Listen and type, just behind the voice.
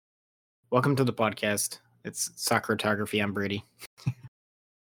Welcome to the podcast. It's Soccertography. I'm Brady.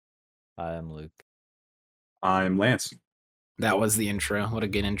 Hi, I'm Luke. I'm Lance. That was the intro. What a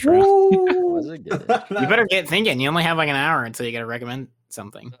good intro. Was it good? You better get thinking. You only have like an hour until you got to recommend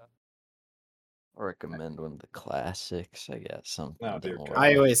something. I recommend one of the classics. I got something. Oh, dear Don't God. I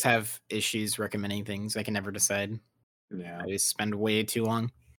worry. always have issues recommending things. I can never decide. Yeah. I always spend way too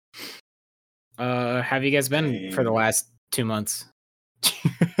long. Have you guys been for the last 2 months?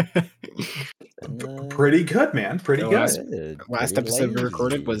 Pretty good, man. Pretty The good. last episode we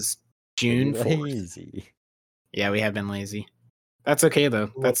recorded was June 4th. Lazy. Yeah, we have been lazy. That's okay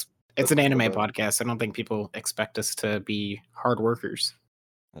though. It's an anime cool, though. podcast. I don't think people expect us to be hard workers.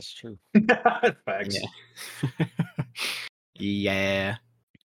 That's true. Facts. Yeah.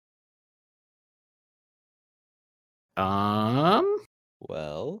 Yeah.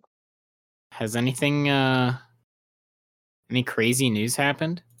 Well, Has anything any crazy news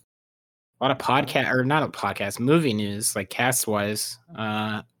happened? A lot of podcast or not a podcast, movie news, like cast wise.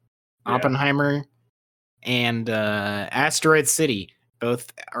 Oppenheimer and Asteroid City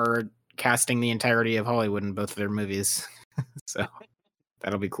both are casting the entirety of Hollywood in both of their movies. So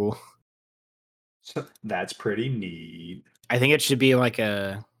that'll be cool. That's pretty neat. I think it should be like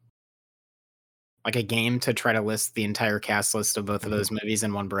a game to try to list the entire cast list of both of those movies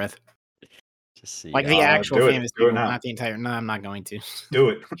in one breath. just see. Like the actual do it. famous Do it people, now. not the entire. No, I'm not going to. Do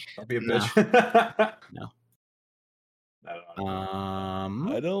it. I'll be a No. bitch. No.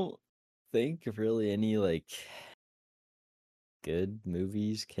 I don't think really any like good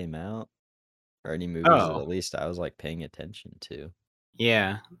movies came out, or any movies that Oh. at least I was like paying attention to.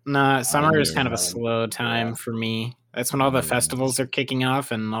 Yeah. Nah, summer is kind of a mean, slow time yeah. for me. That's when all the Mm. festivals are kicking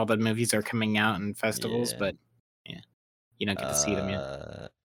off and all the movies are coming out in festivals, Yeah. but yeah. You don't get to see them yet.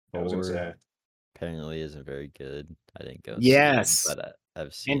 I was gonna Thor say. apparently isn't very good. I didn't go Yes. see it, but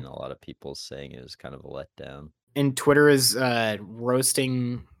I've seen a lot of people saying it was kind of a letdown. And Twitter is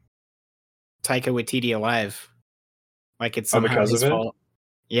roasting Taika Waititi alive. Like it's somehow because his of it? fault.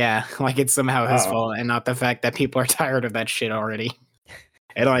 Yeah, like it's somehow his Oh. fault and not the fact that people are tired of that shit already.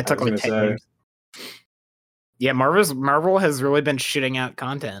 It only took was like 10 gonna say. years. Yeah, Marvel has really been shitting out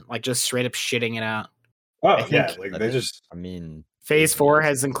content, like just straight up shitting it out. Oh I yeah, think- like I they think- just I mean, Phase Disney 4 is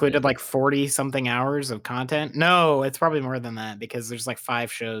has included good. like 40 something hours of content. No, it's probably more than that because there's like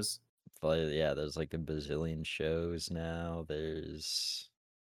 5 shows. But yeah, there's like a bazillion shows now. There's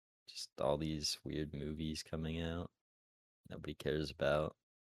just all these weird movies coming out nobody cares about.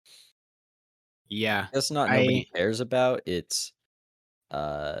 Yeah. That's not nobody cares about. It's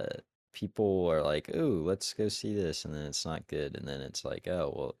people are like, "Ooh, let's go see this," and then it's not good, and then it's like,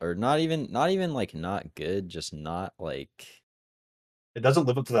 "Oh, well," or not even like not good, just not like it doesn't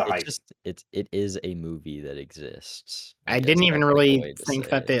live up to the hype. it is a movie that exists. I guess didn't even that's, like, a really way to think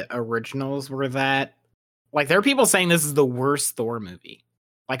say that it. the originals were that. Like, there are people saying this is the worst Thor movie.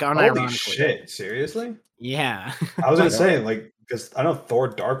 Like, Holy unironically. shit! Seriously? Yeah. I was gonna Like, say like because I know Thor: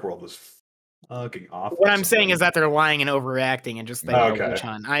 Dark World was fucking awful. what I'm saying is that they're lying and overreacting and just thinking Okay. which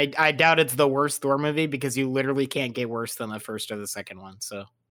one. I doubt it's the worst Thor movie because you literally can't get worse than the first or the second one. So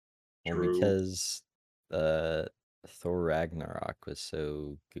Well, True. because Thor Ragnarok was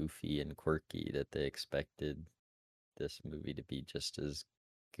so goofy and quirky that they expected this movie to be just as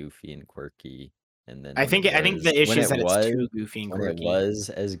goofy and quirky. And then I think the issue is that it's too goofy and when quirky. it was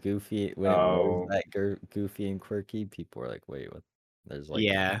as goofy, when it Oh. was that goofy and quirky, people were like, "Wait, what? There's like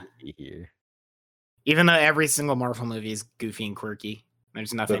Yeah. a movie here." Even though every single Marvel movie is goofy and quirky.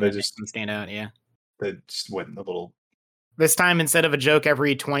 There's nothing they that makes just- them stand out, yeah. They just went a little. This time, instead of a joke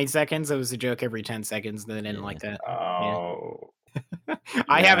every 20 seconds, it was a joke every 10 seconds. They didn't Yeah. like that. Oh.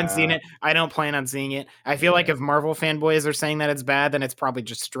 I haven't seen Yeah. it. I don't plan on seeing it. I feel like Yeah. if Marvel fanboys are saying that it's bad, then it's probably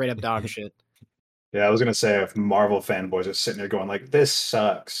just straight up dog shit. Yeah, I was gonna say if Marvel fanboys are sitting there going like, "This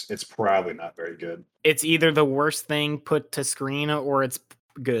sucks," it's probably not very good. It's either the worst thing put to screen or it's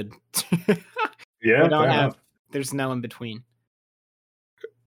good. Yeah, We don't fair have- enough. There's no in between.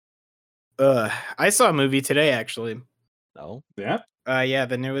 I saw a movie today, actually. No, Yeah, Yeah,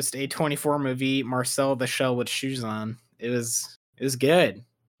 the newest A24 movie, Marcel the Shell with Shoes On. It was good.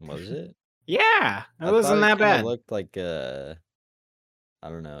 was it? Yeah, it I wasn't thought that kinda bad. Looked like I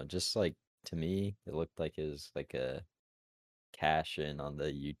don't know, just like to me, it looked like it was like a cash in on the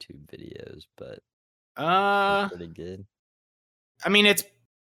YouTube videos, but it was pretty good. I mean,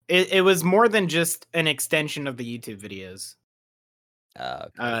 it was more than just an extension of the YouTube videos.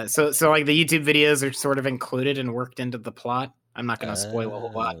 Okay. So like the YouTube videos are sort of included and worked into the plot. I'm not going to spoil a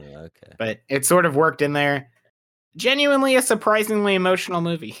whole lot, Oh, okay. but it sort of worked in there. Genuinely a surprisingly emotional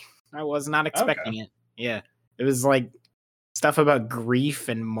movie. I was not expecting it. Yeah, it was like stuff about grief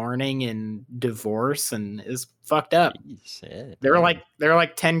and mourning and divorce, and is fucked up. Jeez, yeah, There were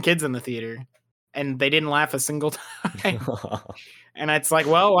like 10 kids in the theater, and they didn't laugh a single time. And it's like,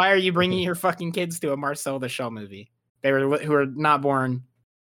 well, why are you bringing your fucking kids to a Marcel the Shell movie? Who were not born,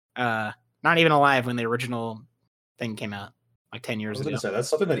 not even alive when the original thing came out, like 10 I years was ago. gonna say that's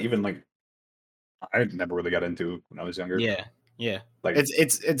something that even like I never really got into when I was younger. Yeah. Like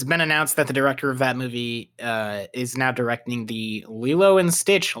It's been announced that the director of that movie is now directing the Lilo and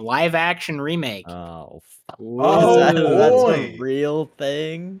Stitch live action remake. Oh, fuck. Oh, That's boy. a real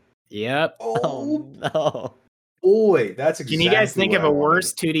thing? Yep. Oh, no. boy, that's exactly. Can you guys think what of I a wanted.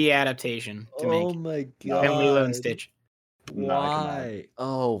 worse 2D adaptation to Oh make my No. than Lilo and god. Stitch? No, I cannot. Why?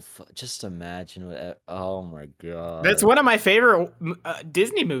 Oh, just imagine what. Oh my god. That's one of my favorite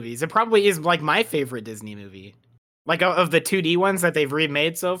Disney movies. It probably is like my favorite Disney movie. Like of the 2D ones that they've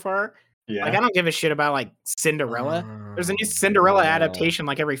remade so far. Yeah. Like I don't give a shit about like Cinderella. There's a new Cinderella adaptation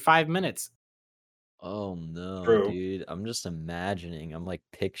like every 5 minutes. Oh no, True. dude! I'm just imagining. I'm like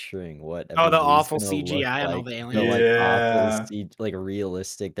picturing what. Oh, the everybody's awful gonna look CGI and all like. the The aliens. like Yeah. awful, like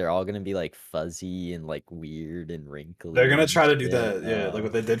realistic. They're all gonna be like fuzzy and like weird and wrinkly. They're gonna and try to do shit. that, yeah, like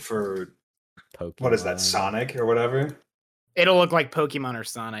what they did for Pokemon. what is that, Sonic or whatever? It'll look like Pokemon or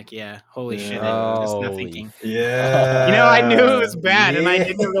Sonic, yeah. Holy shit. I was not Holy thinking. Yeah. You know, I knew it was bad, and I yeah.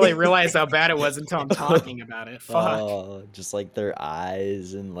 didn't really realize how bad it was until I'm talking about it. Fuck. Oh, just like their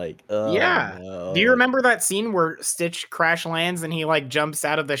eyes and like. Oh, Yeah. no. Do you remember that scene where Stitch crash lands and he like jumps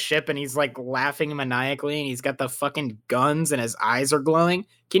out of the ship and he's like laughing maniacally and he's got the fucking guns and his eyes are glowing?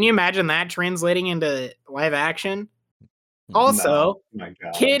 Can you imagine that translating into live action? Also, No. My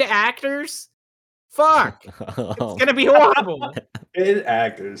God. kid actors? Fuck. Oh, It's gonna be horrible. Kid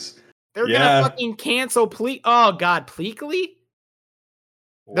actors. They're Yeah. gonna fucking cancel Oh god, Pleakley?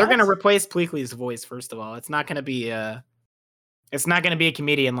 They're gonna What? replace Pleakley's voice, first of all. It's not gonna be a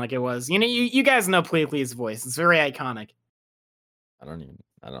comedian like it was. You know, you guys know Pleakley's voice. It's very iconic. I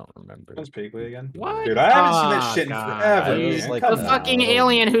don't remember. When's Pigley again? What? Dude, I haven't seen that Oh, shit in God. forever. I was Man. like, Come The on. fucking no.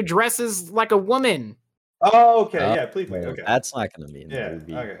 alien who dresses like a woman. Oh, okay, Oh, yeah, Pleakley. no, Okay. That's not gonna be in the Yeah,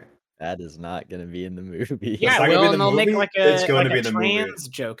 movie. okay. That is not gonna be in the movie. Yeah, not gonna be well, in the and they'll make movie? like a, It's going like to be a in the movie. trans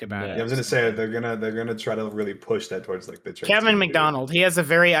joke about Yeah, Yeah, I it. was gonna say they're gonna try to really push that towards like the trans Kevin community. McDonald. He has a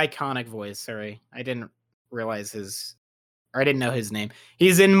very iconic voice. Sorry, I didn't realize I didn't know his name.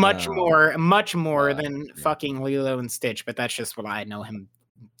 He's in much Oh. more than Yeah. fucking Lilo and Stitch, but that's just what I know him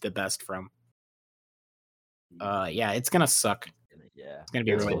the best from. Yeah, it's gonna suck. Yeah, It's gonna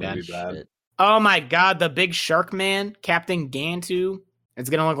be It's really gonna bad. be bad. Shit. Oh my god, the big shark man, Captain Gantu. It's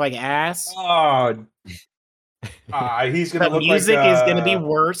gonna look like ass. Oh, he's gonna The look music like is gonna be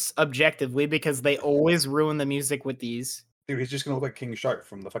worse objectively because they always ruin the music with these. dude. He's just gonna look like King Shark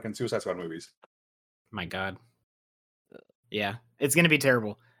from the fucking Suicide Squad movies. My god. Yeah, it's gonna be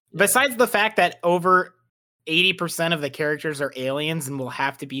terrible. Yeah. Besides the fact that over 80% of the characters are aliens and will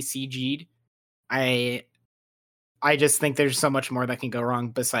have to be CG'd, I just think there's so much more that can go wrong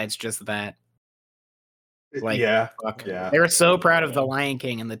besides just that. Like, yeah, fuck. yeah. They were so proud of The Lion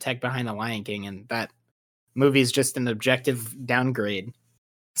King and the tech behind The Lion King, and that movie's just an objective downgrade.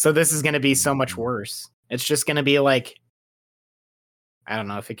 So this is going to be so much worse. It's just going to be like, I don't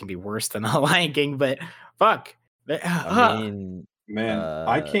know if it can be worse than The Lion King, but fuck. I mean, Man,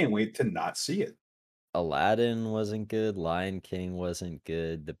 I can't wait to not see it. Aladdin wasn't good. Lion King wasn't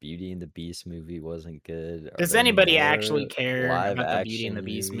good. The Beauty and the Beast movie wasn't good. Are Does there anybody more actually care live about the Beauty and the action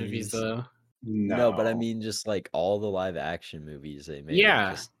Beast movies, movies? though? No, but I mean, just like all the live action movies they made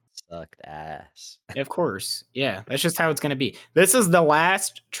Yeah. just sucked ass. Of course. Yeah, that's just how it's going to be. This is the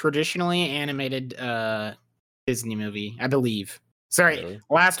last traditionally animated Disney movie, I believe. Sorry, Really?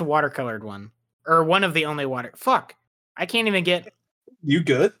 last watercolored one. Or one of the only water. Fuck. I can't even get. You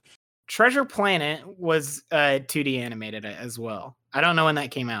good? Treasure Planet was 2D animated as well. I don't know when that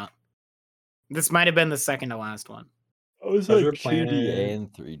came out. This might have been the second to last one. It was Treasure like 2D Planet.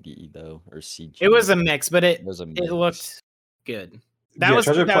 and 3D though, or CG. It was a mix, but it was a it mix. looked good. That Yeah, was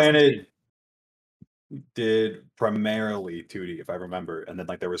Treasure 2002. Planet did primarily 2D, if I remember, and then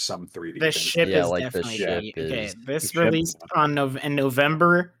like there was some 3D. The things. ship Yeah, is like the definitely ship 2D. Okay, is- this the ship- released in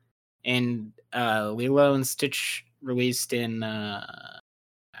November, and Lilo and Stitch released in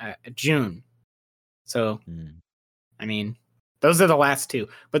June. So, Hmm. I mean, those are the last two.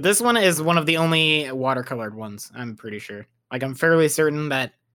 But this one is one of the only watercolored ones, I'm pretty sure. Like, I'm fairly certain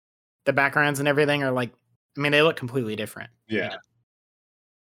that the backgrounds and everything are like, I mean, they look completely different. Yeah.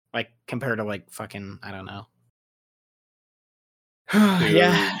 Like, compared to like fucking, I don't know. Dude,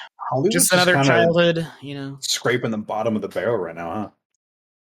 Yeah, Hollywood's just another kinda childhood, you know. scraping the bottom of the barrel right now, huh?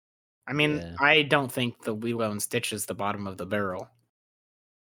 I mean, Yeah. I don't think the Lilo and Stitch is the bottom of the barrel.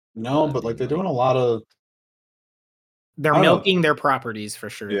 No, I but like mean, they're doing like- a lot of. They're I don't know. milking their properties for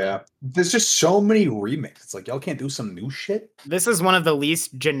sure. though. Yeah, there's just so many remakes. It's like y'all can't do some new shit. This is one of the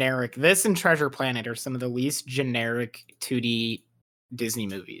least generic. This and Treasure Planet are some of the least generic 2D Disney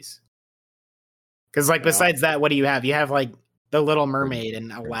movies. Because, like, Yeah. besides that, what do you have? You have, like, The Little Prin- Mermaid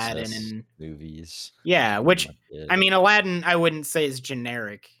and Aladdin princess and... movies. Yeah, pretty which, much it. I mean, Aladdin, I wouldn't say is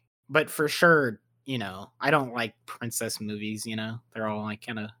generic. But for sure, you know, I don't like princess movies, you know? They're all, like,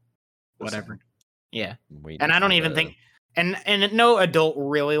 kind of whatever. Yeah. I'm waiting And I don't for even the- think... And no adult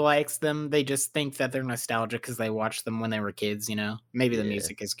really likes them. They just think that they're nostalgic because they watched them when they were kids, you know? Maybe the Yeah.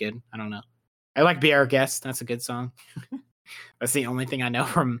 music is good. I don't know. I like Be Our Guest. That's a good song. That's the only thing I know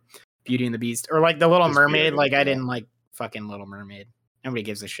from Beauty and the Beast. Or like The Little Just Be Our Mermaid. Guest, Like, I yeah. didn't like fucking Little Mermaid. Nobody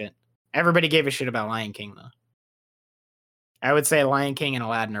gives a shit. Everybody gave a shit about Lion King, though. I would say Lion King and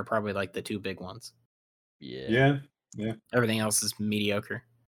Aladdin are probably like the two big ones. Yeah. Yeah, Everything else is mediocre.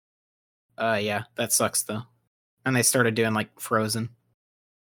 Yeah, that sucks, though. And they started doing like Frozen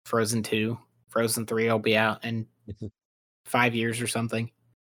 2, Frozen 3 will be out in 5 years or something.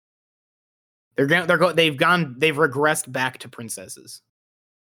 They've regressed back to princesses.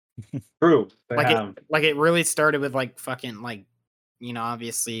 true. They Like have. it really started with like fucking like, you know,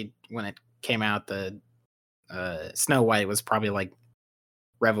 obviously when it came out, the Snow White was probably like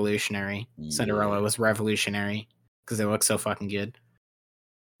revolutionary. Cinderella Yeah. was revolutionary because they look so fucking good.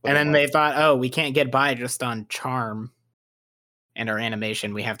 But And then, then like, they thought, oh, we can't get by just on charm and our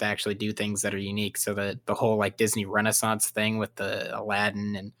animation. We have to actually do things that are unique. So that the whole like Disney Renaissance thing with the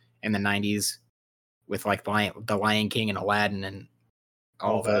Aladdin and in the 90s with like the Lion King and Aladdin and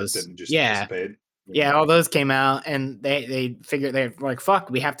all that those. didn't just Yeah. dissipate. Yeah, all those came out and they figured they're like, fuck,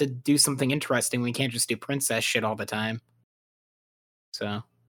 we have to do something interesting. We can't just do princess shit all the time. So,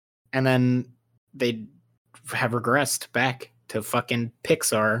 and then they have regressed back to fucking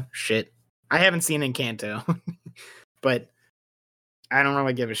Pixar shit. I haven't seen Encanto, but I don't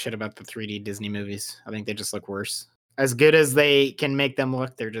really give a shit about the 3D Disney movies. I think they just look worse. As good as they can make them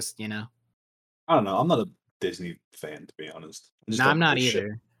look, they're just, you know. I don't know. I'm not a Disney fan, to be honest. I just No, don't I'm not give a shit.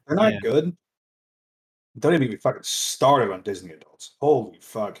 either. They're not Yeah. good. Don't even get me fucking started on Disney adults. Holy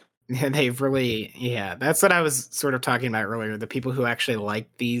fuck. They've really, yeah, that's what I was sort of talking about earlier. The people who actually like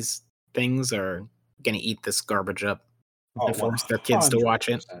these things are going to eat this garbage up and force their kids to watch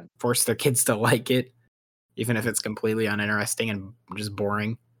it, 100%. force their kids to like it, even if it's completely uninteresting and just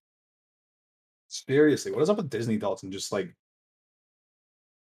boring. Seriously, what is up with Disney adults and just like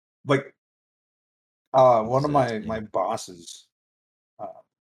one of my Possessing. bosses,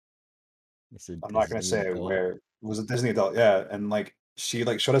 It's a I'm not gonna Disney say adult. where, was a Disney adult, yeah, and like she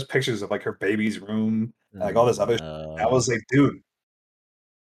like showed us pictures of like her baby's room and like all this other I was like, dude,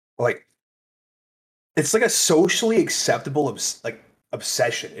 like it's like a socially acceptable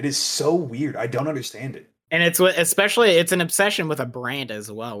obsession. It is so weird. I don't understand it. And it's an obsession with a brand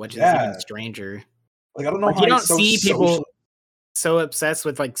as well, which is even Yeah. stranger. Like I don't know Like how you don't it's so see people social- so obsessed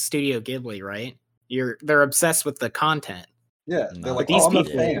with like Studio Ghibli, right? They're obsessed with the content. Yeah, they're Not like, these oh, I'm a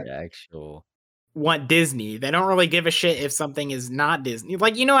people- fan. the actual. Want Disney. They don't really give a shit if something is not Disney.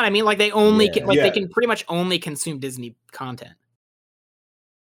 Like, you know what I mean? Like they only Yeah. they Yeah. can pretty much only consume Disney content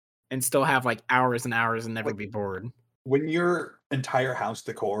and still have like hours and hours and never Like- be bored. When your entire house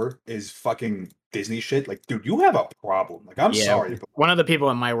decor is fucking Disney shit, like, dude, you have a problem. Like, I'm Yeah. sorry, but One of the people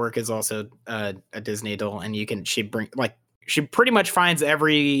at my work is also a Disney adult, and she pretty much finds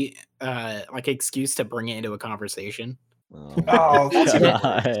every like excuse to bring it into a conversation. Oh, that's even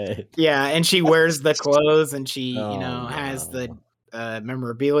God. Yeah, and she wears the clothes, and she Oh, has the no.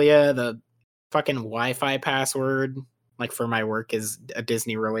 memorabilia, the fucking Wi-Fi password. Like for my work is a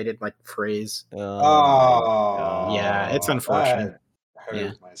Disney related like phrase. Oh, Yeah, it's unfortunate. That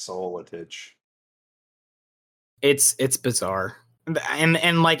hurts my soul a titch. It's bizarre,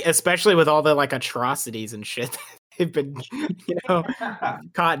 and like especially with all the like atrocities and shit they've been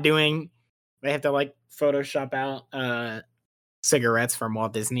caught doing. They have to like Photoshop out cigarettes from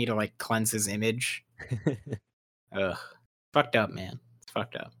Walt Disney to like cleanse his image. Ugh, fucked up, man. It's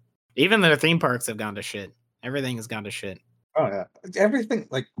fucked up. Even the theme parks have gone to shit. Everything has gone to shit. Oh yeah, everything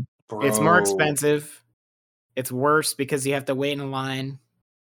like bro, It's more expensive. It's worse because you have to wait in line.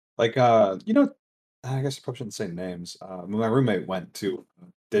 Like I guess I probably shouldn't say names. When my roommate went to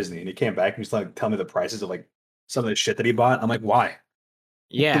Disney and he came back and he's like telling me the prices of like some of the shit that he bought. I'm like, why?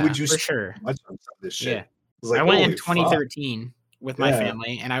 Yeah, would you for spend sure. much on some of this shit? Yeah. was like, I went in "Holy fuck." 2013 with my Yeah.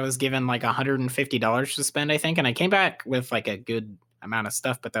 family, and I was given like $150 to spend, I think, and I came back with like a good amount of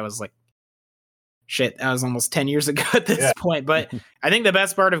stuff, but that was like Shit, that was almost 10 years ago at this point. But I think the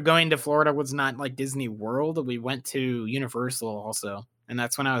best part of going to Florida was not like Disney World. We went to Universal also. And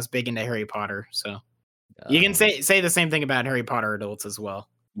that's when I was big into Harry Potter. So you can say the same thing about Harry Potter adults as well.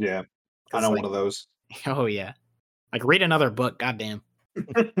 Yeah. I know one of those. Oh, yeah. Like, read another book. Goddamn.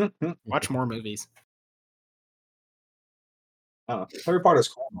 Watch more movies. I don't know. Harry Potter's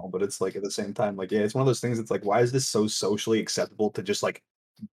cool, but it's like at the same time, like, yeah, it's one of those things. It's like, why is this so socially acceptable to just like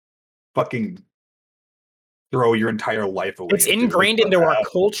fucking throw your entire life away? It's ingrained into our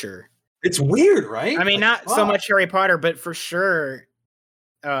culture. It's weird, right? I mean, not so much Harry Potter, but for sure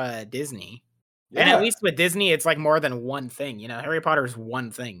Disney. Yeah. And at least with Disney, it's like more than one thing. You know, Harry Potter is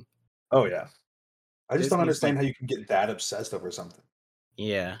one thing. Oh, yeah. I just don't understand how you can get that obsessed over something.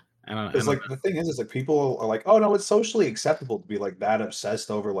 Yeah. I don't know. Because, like, the thing is like, people are like, oh, no, it's socially acceptable to be, like, that obsessed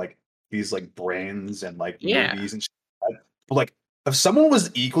over, like, these, like, brands and, like, movies and shit. But, like, if someone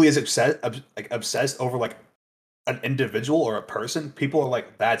was equally as obsessed over, like, an individual or a person, people are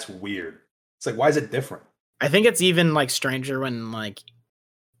like, that's weird. It's like, why is it different? I think it's even, like, stranger when, like,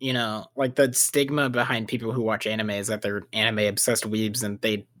 you know, like, the stigma behind people who watch anime is that they're anime-obsessed weebs, and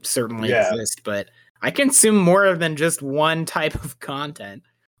they certainly exist, but I consume more than just one type of content.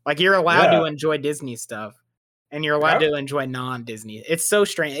 Like, you're allowed to enjoy Disney stuff, and you're allowed to enjoy non-Disney. It's so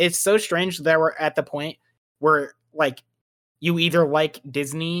strange. It's so strange that we're at the point where, like, you either like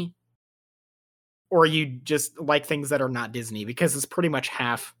Disney or you just like things that are not Disney, because it's pretty much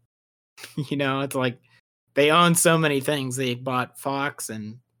half. You know, it's like they own so many things. They bought Fox,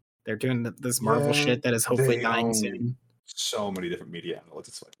 and they're doing this Marvel shit that is hopefully dying soon. So many different media outlets.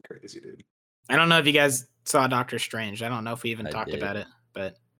 It's fucking crazy, dude. I don't know if you guys saw Doctor Strange. I don't know if we even talked about it,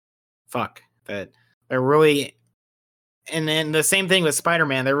 but fuck, that they're really. And then the same thing with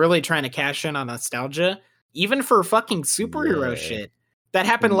Spider-Man. They're really trying to cash in on nostalgia, even for fucking superhero shit that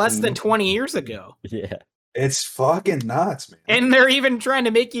happened less than 20 years ago. Yeah. It's fucking nuts, man. And they're even trying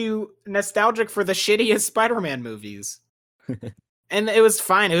to make you nostalgic for the shittiest Spider-Man movies. And it was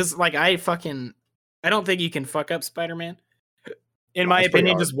fine. It was like, I don't think you can fuck up Spider-Man. In my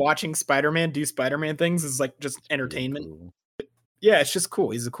opinion, just watching Spider-Man do Spider-Man things is like just entertainment. Cool. Yeah, it's just cool.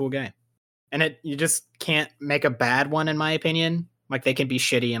 He's a cool guy. And you just can't make a bad one, in my opinion. Like, they can be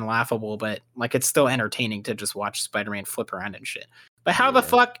shitty and laughable, but like, it's still entertaining to just watch Spider-Man flip around and shit. But how the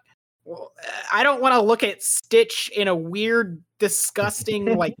fuck? Well, I don't want to look at Stitch in a weird,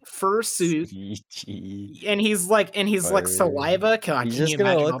 disgusting like fursuit, and he's like saliva. Can you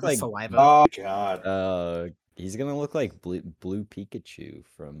imagine all the saliva? Oh god! He's gonna look like blue Pikachu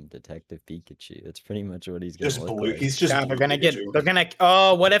from Detective Pikachu. That's pretty much what he's gonna look like. He's just. They're gonna.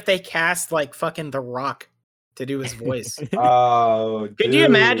 Oh, what if they cast like fucking The Rock to do his voice? Oh, could you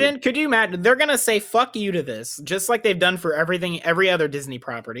imagine? Could you imagine? They're gonna say "fuck you" to this, just like they've done for every other Disney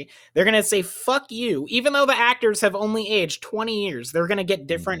property. They're gonna say "fuck you," even though the actors have only aged 20 years. They're gonna get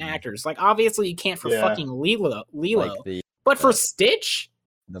different actors. Like, obviously, you can't for fucking Lilo, like but for Stitch,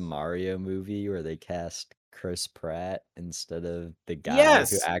 the Mario movie where they cast Chris Pratt instead of the guy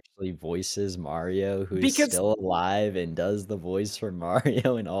who actually voices Mario, who is still alive and does the voice for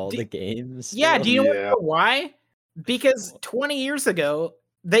Mario in all the games. Yeah, do you know why? Because 20 years ago,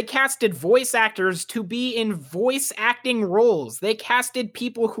 they casted voice actors to be in voice acting roles. They casted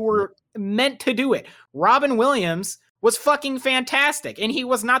people who were meant to do it. Robin Williams was fucking fantastic, and he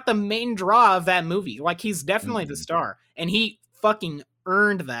was not the main draw of that movie. Like, he's definitely the star, and he fucking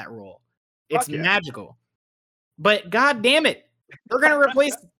earned that role. It's magical. But god damn it, they're gonna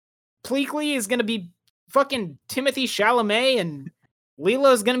replace Pleakley is gonna be fucking Timothy Chalamet, and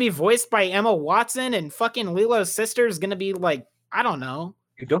Lilo's gonna be voiced by Emma Watson, and fucking Lilo's sister is gonna be like, I don't know.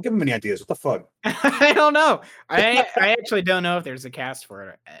 Don't give him any ideas. What the fuck? I don't know. I actually don't know if there's a cast for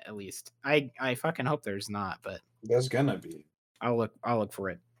it. At least I fucking hope there's not. But there's gonna be. I'll look for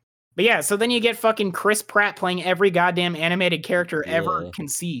it. But yeah, so then you get fucking Chris Pratt playing every goddamn animated character ever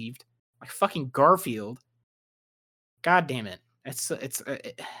conceived, like fucking Garfield. God damn it. It's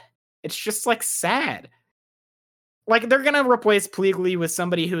just like sad. Like, they're going to replace Pleakley with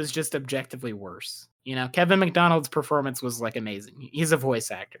somebody who is just objectively worse. You know, Kevin McDonald's performance was like amazing. He's a voice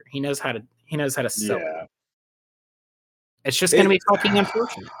actor. He knows how to sell. Yeah. It's just going to be fucking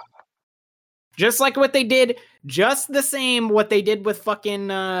unfortunate. Just like what they did, just the same what they did with fucking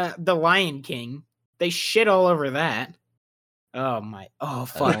The Lion King. They shit all over that. Oh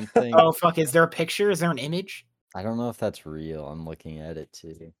fuck. Oh fuck, is there a picture? Is there an image? I don't know if that's real. I'm looking at it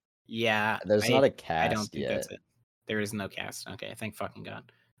too. Yeah. There's not a cast. I don't think yet. That's it. There is no cast. Okay, thank fucking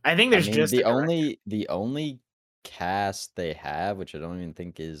God. I think there's just the only cast they have, which I don't even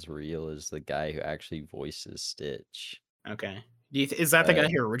think is real, is the guy who actually voices Stitch. Okay. Is that the guy Uh,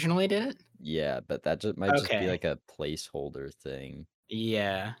 who originally did it? yeah, but that might just be Okay. like a placeholder thing.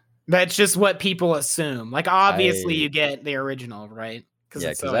 Yeah. That's just what people assume. Like, obviously, you get the original, right? Yeah, it's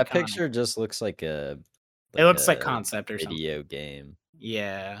because so that iconic. picture just looks like It looks like a concept or something. video game.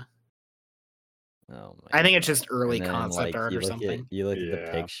 Yeah. Oh my I think it's God. just early And then, concept like, art you or look something. at the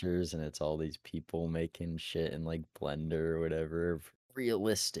Yeah. pictures, and it's all these people making shit in like Blender or whatever.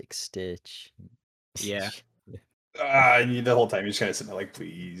 Realistic Stitch. Yeah. And the whole time you're just kind of sitting there like,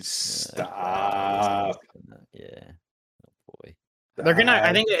 please God, stop. yeah. Oh boy. They're gonna. I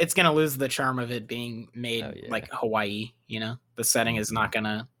Stop. think it's gonna lose the charm of it being made Oh, yeah. like Hawaii. You know, the setting is not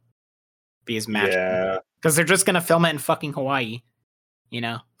gonna be as magical Yeah. because they're just gonna film it in fucking Hawaii. You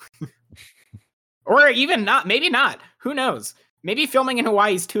know, or even not. Maybe not. Who knows? Maybe filming in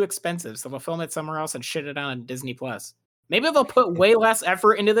Hawaii is too expensive, so they'll film it somewhere else and shit it out on Disney Plus. Maybe they'll put way less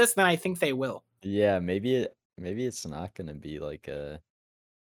effort into this than I think they will. Yeah, maybe it's not gonna be like a.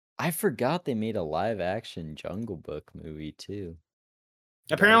 I forgot they made a live action Jungle Book movie too.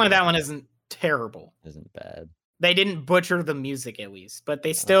 Apparently, that one isn't terrible. Isn't bad. They didn't butcher the music at least, but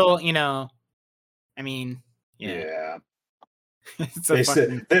they still, you know, I mean, Yeah. It's a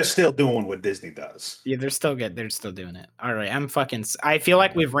fucking, They're still doing what Disney does. yeah, they're still good. They're still doing it. All right, I feel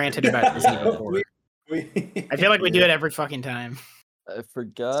like we've ranted about Disney before. I feel like we do it every fucking time. I It's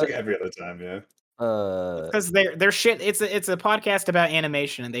forgot. like every other time, yeah. Because they're shit. It's a podcast about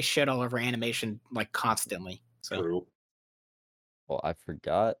animation, and they shit all over animation like constantly. So True. Well, I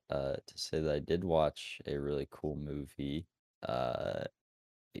forgot to say that I did watch a really cool movie.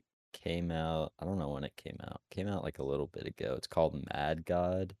 It came out, I don't know when it came out. It came out like a little bit ago. It's called Mad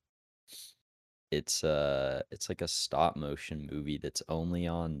God. It's like a stop motion movie that's only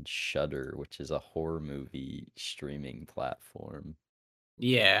on Shudder, which is a horror movie streaming platform.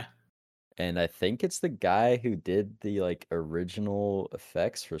 yeah, And I think it's the guy who did the like original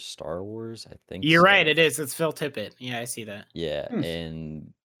effects for Star Wars. I think you're right. so. It is. It's Phil Tippett. Yeah, I see that. Yeah, Hmm.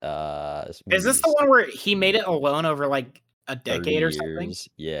 and Is this the movie's one where he made it alone over like a 30 decade or something? years.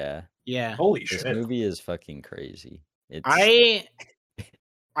 Yeah. Yeah, Holy This shit. movie is fucking crazy. It's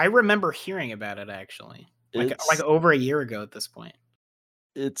I remember hearing about it actually, like it's over a year ago at this point.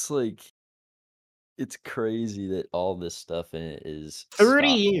 it's like it's crazy that all this stuff in it is 30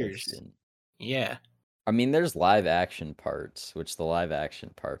 stop years. motion. Yeah. I mean, there's live action parts, which the live action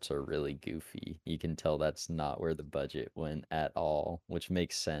parts are really goofy. You can tell that's not where the budget went at all, which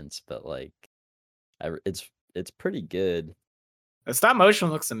makes sense, but like it's pretty good. The stop motion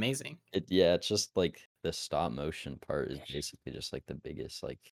looks amazing. It's just like the stop motion part is basically just like the biggest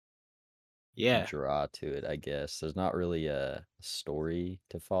like Yeah. draw to it, I guess. There's not really a story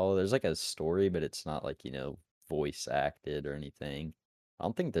to follow. There's like a story, but it's not like, voice acted or anything. I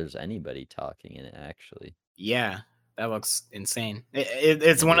don't think there's anybody talking in it actually. Yeah. That looks insane.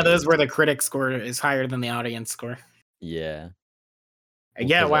 It's It one of those is. where the critic score is higher than the audience score. Yeah. Well,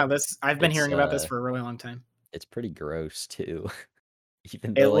 Yeah, 'cause wow, I've been hearing about this it's for a really long time. it's pretty gross too.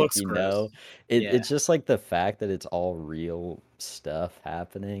 Even It though like looks gross. Yeah. it's just like the fact that it's all real stuff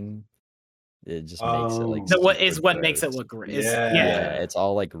happening. It just makes it like What makes it gross. look great. Yeah. Yeah, it's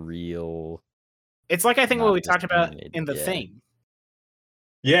all like real. It's like I think what Not we just talked about animated, in The yeah. Thing.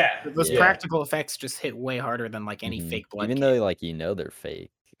 Yeah. Those yeah. practical effects just hit way harder than like any Mhm. fake blood. Even kit. though like they're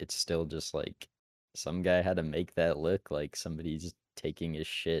fake, it's still just like some guy had to make that look like somebody's taking his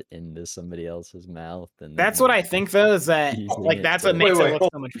shit into somebody else's mouth, and That's then, what I think though, is that using like it that's to- what makes it Wait,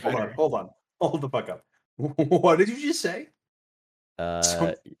 look so much hold better. on. Hold the fuck up. What did you just say?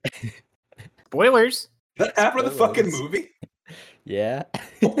 Spoilers. That happened in the fucking Spoilers. movie? Yeah.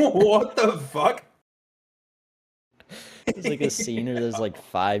 What the fuck? There's like a scene where there's like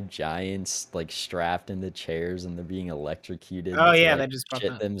 5 giants like strapped into chairs and they're being electrocuted. Oh, to, yeah, like, that just popped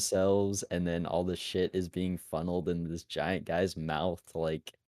shit up. themselves, and then all the shit is being funneled into this giant guy's mouth to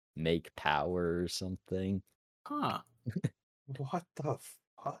like make power or something. Huh. What the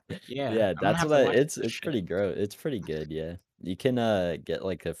fuck? Yeah. Yeah, I'm gonna that's have what to I watch it's this it's shit. pretty gross. It's pretty good, yeah. You can get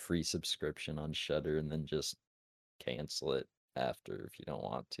like a free subscription on Shudder and then just cancel it after if you don't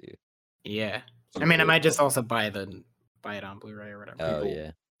want to. Yeah. I mean, I might just also buy it on Blu-ray or whatever. Oh People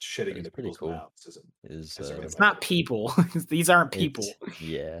yeah. Shitting It's into pretty people's cool. mouths isn't. Is It's not people. These aren't people.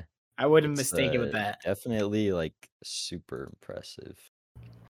 Yeah. I wouldn't It's, mistake it with that. Definitely like super impressive.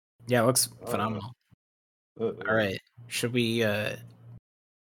 Yeah, it looks Oh. phenomenal. All right. Should we Actually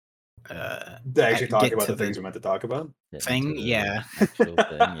talk get about to the things we're meant to talk about? Get Thing? into the Yeah. Actual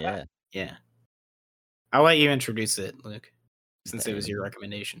thing, yeah. Yeah. I'll let you introduce it, Luke, since it was Dang. your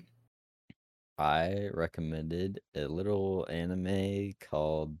recommendation. I recommended a little anime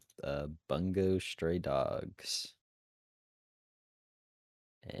called Bungo Stray Dogs.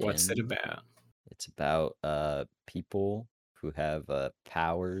 What's it And about? it's about people who have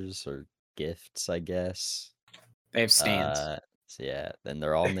powers or gifts, I guess. They have stands. So yeah, then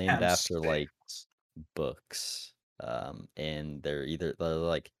they're all named Damn after like sticks. books. And they're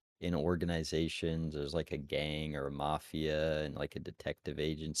like in organizations. There's like a gang or a mafia and like a detective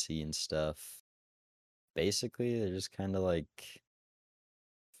agency and stuff. Basically, they're just kind of like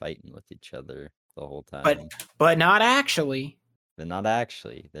fighting with each other the whole time. But not actually. But not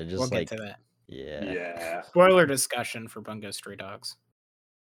actually. They're just We'll like, get to that. yeah. Yeah. Spoiler discussion for Bungo Stray Dogs.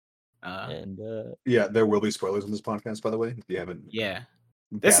 And Yeah, there will be spoilers in this podcast, by the way. If you haven't. Yeah.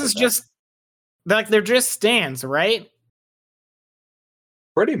 This gathered is that. just like they're just stands, right?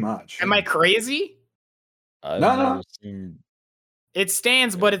 Pretty much. Am I crazy? I've No. never seen. It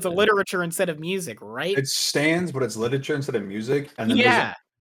stands, but it's a Okay. literature instead of music, right? It stands, but it's literature instead of music. And then Yeah.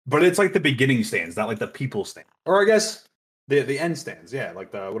 but it's like the beginning stands, not like the people stand. Or I guess the end stands. Yeah,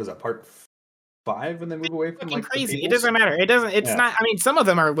 like the what is that, part 5 when they move away from Fucking like crazy. the It doesn't matter. It doesn't. It's Yeah. not. I mean, some of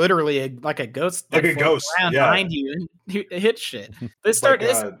them are literally like a ghost, Like that a floats ghost, around yeah. behind you and hit shit. This Like,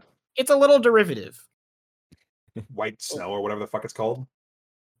 it's a little derivative. White Snow or whatever the fuck it's called.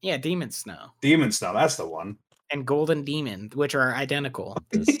 Yeah, Demon Snow Demon Snow, that's the one. and Golden Demon, which are identical.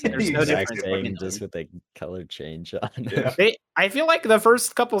 The same There's no exact difference thing, between just with a color change on. Yeah. I feel like the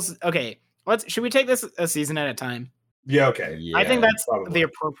first couple. Okay, should we take this a season at a time? Yeah, okay. Yeah. I think that's probably. the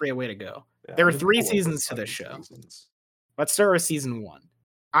appropriate way to go. Yeah, There were I'm 3 pull up seasons to fucking this show. seasons. Let's start with season 1.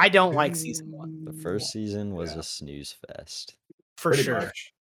 I don't like season 1 The first season was Yeah. a snooze fest. for Pretty sure.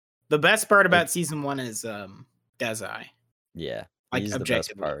 much. The best part about season 1 is Dazai. Yeah, Like, he's the best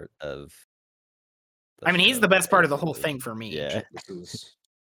objectively. part of. I mean, he's show, the best part of the whole basically. thing for me. Yeah, This is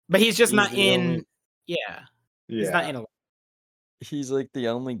But he's just He's not the in. only- Yeah, he's not in a he's like the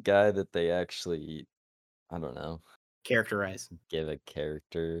only guy that they actually, I don't know, characterize. give a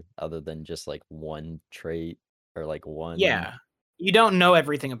character other than just like one trait or like one. Yeah, you don't know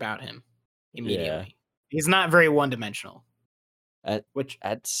everything about him immediately. He's not very one-dimensional. At Which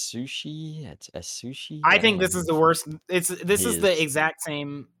sushi, at sushi. I think this is the worst. This He is the is. exact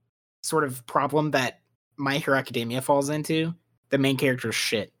same sort of problem that My Hero Academia falls into. The main character's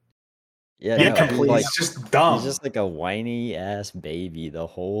shit. Yeah, Yeah, no, completely. like He's just dumb. he's just like a whiny ass baby the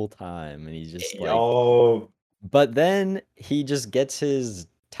whole time, and he's just like. Oh, But then he just gets his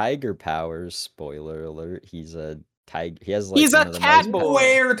tiger powers. Spoiler alert: he's a tiger. He has like He's one a of the cat most, boy.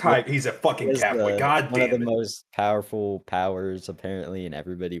 where type? He's a he fucking has cat boy. the- God one of the damn it. most powerful powers apparently, and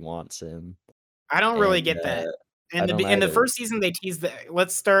everybody wants him. I don't really And, get that. I don't In the either. first season, they tease that.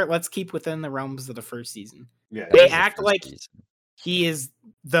 Let's keep within the realms of the first season. Yeah, That They was the act first like season, he is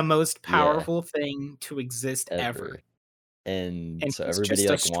the most Yeah. powerful thing to exist ever. ever. And And so he's everybody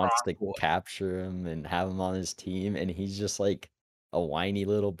just a like wants strong to boy. capture him and have him on his team, and he's just like a whiny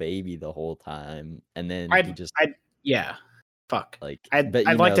little baby the whole time. And then he just Yeah, fuck. like. I'd but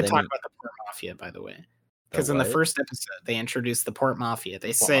you like know, to then talk he- about the Port Mafia, by the way, the because in the what? first episode they introduced the Port Mafia. They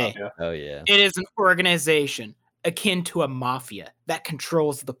Well, say yeah. Oh yeah. it is an organization akin to a mafia that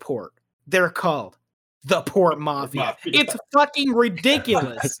controls the port. They're called the Port Mafia. Mafia. It's fucking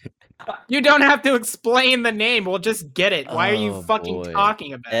ridiculous. You don't have to explain the name. We'll just get it. Why are you Oh, fucking boy.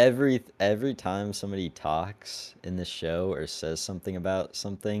 talking about it? Every time somebody talks in the show or says something about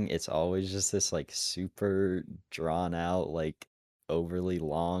something, it's always just this like super drawn out, like overly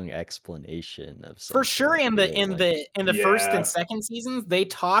long explanation of something. For sure, I in feel the first Yeah. and second seasons, they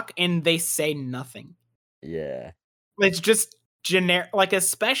talk and they say nothing. yeah. It's just generic, like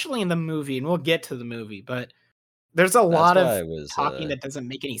especially in the movie, and we'll get to the movie, but there's a lot That's why I of was talking that doesn't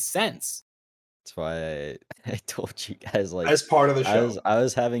make any sense. that's why I told you guys like As part of the show. I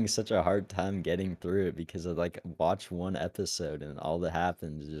was having such a hard time getting through it because I like watch one episode and all that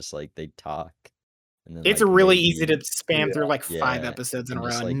happens is just like they talk. And then, It's like, really maybe easy to spam through like 5 Yeah, episodes in a and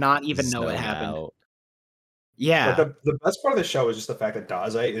row just, and like, not even know what zone happened. out. Yeah, But the best part of the show is just the fact that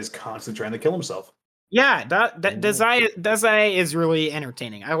Daze is constantly trying to kill himself. yeah. Yeah. Dazai is really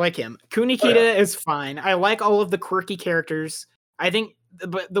entertaining. I like him. Kunikita Oh, yeah. is fine. I like all of the quirky characters. I think,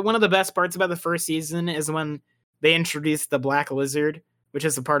 but the one of the best parts about the first season is when they introduce the Black Lizard, which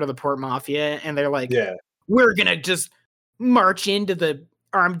is a part of the Port Mafia, and they're like, Yeah. we're gonna just march into the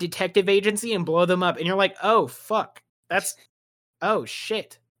armed detective agency and blow them up. And you're like, oh fuck, oh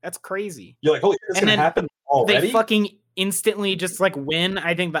shit, that's crazy. You're like, holy shit, it's And gonna then happen already? They fucking instantly just like win.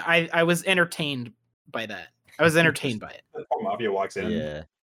 I think that I was entertained by that. I was entertained by it. The Port Mafia walks in Yeah.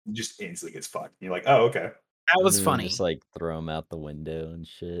 and just instantly gets fucked. You're like, oh, okay. That was And then funny. Just like throw him out the window and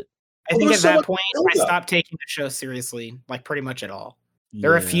shit. I Well, think there's at so that much point I buildup. stopped taking the show seriously, like pretty much at all.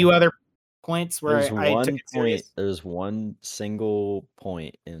 There are a few other points where I took it serious. There's one single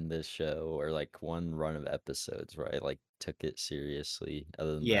point in this show, or like one run of episodes where I like took it seriously.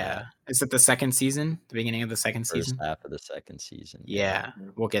 Other than that, is it the second season? The beginning of the second season? first half of the second season. Yeah,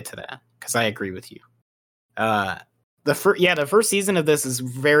 we'll get to that because I agree with you. The first season of this is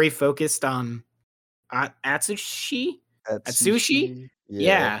very focused on Atsushi.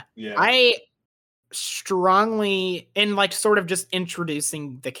 Yeah. I strongly in like sort of just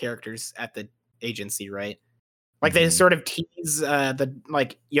introducing the characters at the agency, right? Like they sort of tease the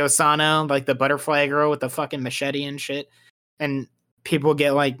like Yosano, like the butterfly girl with the fucking machete and shit, and people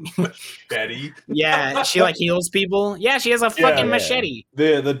get like machete. Yeah, she like heals people. Yeah, she has a fucking machete.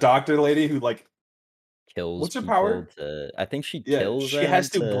 The doctor lady who like kills. What's her power? I think she kills. She has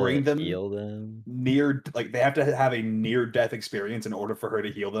to bring them heal them near. Like they have to have a near death experience in order for her to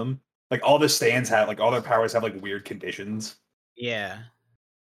heal them. Like all the stands have, like all their powers have like weird conditions. Yeah,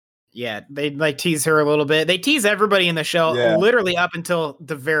 they like tease her a little bit. They tease everybody in the show literally up until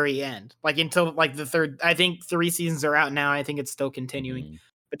the very end. Like until like the third. I think 3 seasons are out now. I think it's still continuing,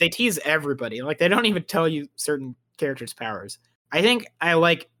 but they tease everybody. Like they don't even tell you certain characters' powers. I think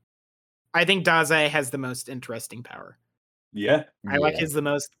Dazai has the most interesting power. Yeah. I like his the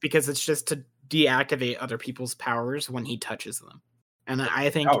most because it's just to deactivate other people's powers when he touches them. And I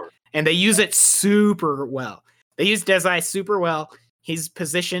think, and they use it super well. They use Dazai super well. He's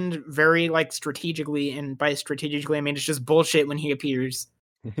positioned very like strategically, and by strategically, I mean it's just bullshit when he appears.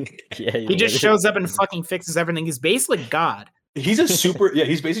 He just shows up and fucking fixes everything. He's basically God. He's a super,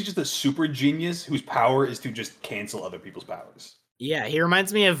 he's basically just a super genius whose power is to just cancel other people's powers. Yeah, he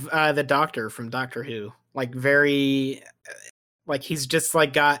reminds me of the Doctor from Doctor Who. Like very, like he's just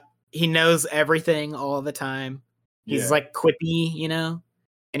like he knows everything all the time. He's like quippy, you know,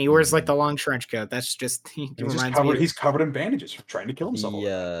 and he wears like the long trench coat. That's just he's covered in bandages from trying to kill himself.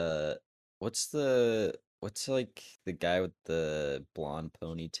 What's like the guy with the blonde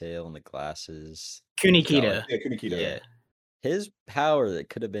ponytail and the glasses? Kunikita. Kunikita. Yeah, his power that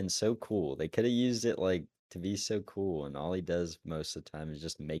could have been so cool. They could have used it like to be so cool, and all he does most of the time is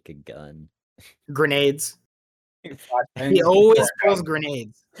just make a gun. Grenades. He always pulls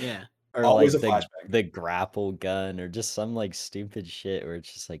grenades. Yeah. Or always like the grapple gun, or just some like stupid shit where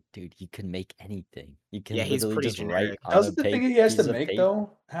it's just like, dude, you can make anything. You can literally just write on Doesn't the thing he has to make though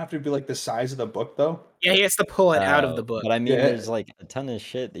have to be like the size of the book though? Yeah, he has to pull it out of the book. But I mean, there's like a ton of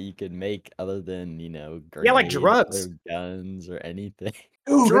shit that you could make other than, you know, like drugs or guns or anything.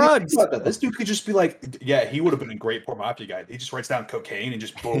 Dude, drugs. This dude could just be like, he would have been a great poor mafia guy. He just writes down cocaine and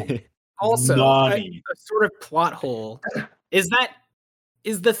just boom. Also, a sort of plot hole is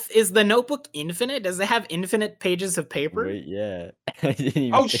the Notebook infinite? Does it have infinite pages of paper? Wait, yeah.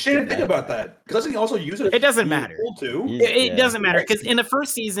 Oh shit! I didn't think about that. Because doesn't he also use it? It doesn't matter. Too? It doesn't matter because in the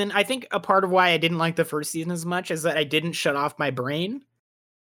first season, I think a part of why I didn't like the first season as much is that I didn't shut off my brain.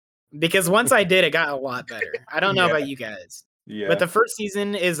 Because once I did, it got a lot better. I don't know about you guys. Yeah. But the first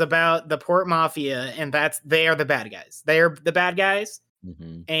season is about the Port Mafia, and they are the bad guys. They are the bad guys,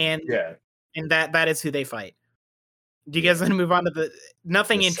 and that is who they fight. Do you guys want to move on to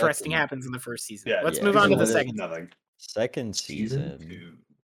nothing interesting happens in the first season? Yeah, let's move on to the second. Nothing. Second season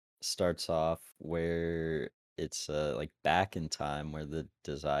starts off where it's like back in time where the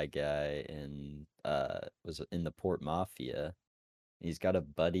Dazai guy was in the Port Mafia. He's got a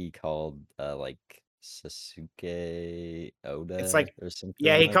buddy called like Sasuke Oda. It's like or something.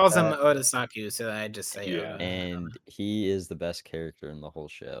 Yeah, he calls him Odasaku, so I just say Oda. And he is the best character in the whole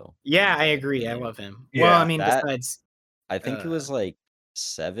show. Yeah, I agree. I love him. Yeah, well, I mean, besides, I think it was like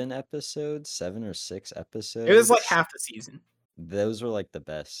 7 or 6 episodes. It was like half the season. Those were like the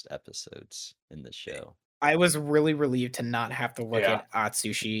best episodes in the show. I was really relieved to not have to look at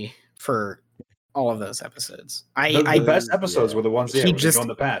Atsushi for all of those episodes. The best episodes were the ones he just go in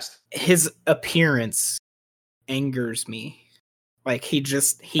the past. His appearance angers me. Like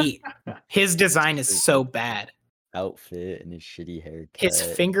his design is so bad. Outfit and his shitty haircut. His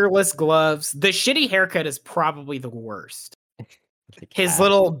fingerless gloves. The shitty haircut is probably the worst. His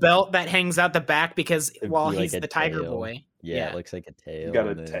little belt that hangs out the back because he's the tiger boy. Yeah, it looks like a tail. He got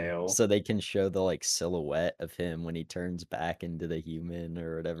a tail. So they can show the like silhouette of him when he turns back into the human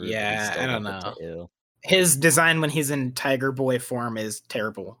or whatever. Yeah, I don't know. His design when he's in tiger boy form is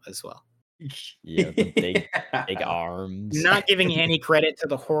terrible as well. Yeah, the big arms. Not giving any credit to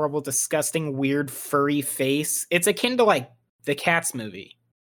the horrible, disgusting, weird, furry face. It's akin to like the Cats movie.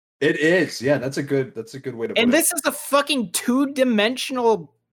 It is. Yeah, that's a good way to put it. And this is a fucking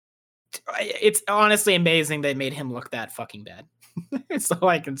 2-dimensional. It's honestly amazing they made him look that fucking bad. That's all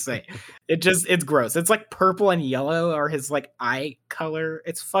I can say. It's gross. It's like purple and yellow are his like eye color.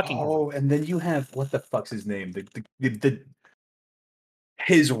 It's fucking gross. Oh, and then you have what the fuck's his name?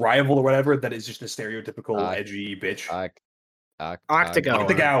 His rival or whatever that is just a stereotypical edgy bitch. Octogawa.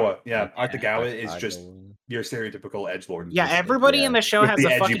 Octogawa. Yeah, Octogawa is just your stereotypical edgelord. Yeah, everybody in the show has the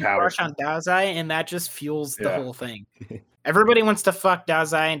a edgy fucking powers. crush on Dazai, and that just fuels the whole thing. Everybody wants to fuck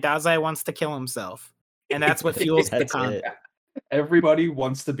Dazai, and Dazai wants to kill himself, and that's what fuels the content. Everybody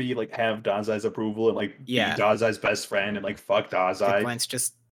wants to be like have Dazai's approval and like be Dazai's best friend and like fuck Dazai. Glenn's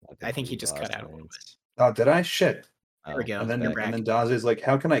just, I think he just cut out a little bit. Oh, did I? Shit. There we go. And then Dazai's like,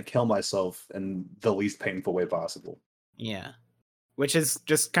 how can I kill myself in the least painful way possible? Yeah, which is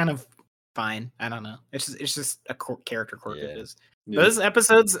just kind of fine. I don't know. It's just a character quirk of his. Yeah. Those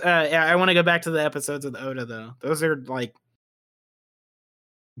episodes, I want to go back to the episodes of the Oda though. Those are like,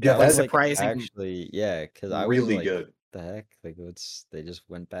 that's surprising. Like, actually, because I was really like, good. The heck, like they just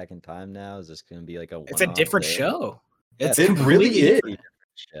went back in time now. Is this going to be like a? It's a different show. It really is. Different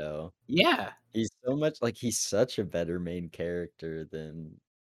show. Yeah, he's he's such a better main character than.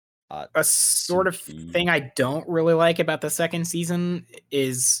 A sort of thing I don't really like about the second season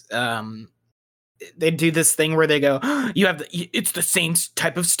is they do this thing where they go, it's the same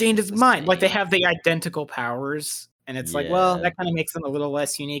type of stain as mine. Like they have the identical powers, and it's like, well, that kind of makes them a little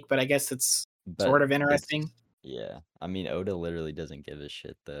less unique, but I guess it's sort of interesting. Yeah, I mean, Oda literally doesn't give a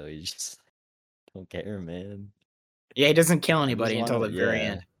shit though. He just don't care, man. Yeah, he doesn't kill anybody until the very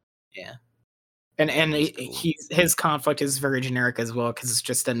end. Yeah. And cool. His conflict is very generic as well because it's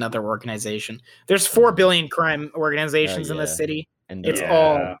just another organization. There's 4 billion crime organizations in the city. And it's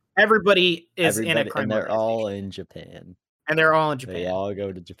everybody is in a crime and they're all in Japan. And they're all in Japan. They all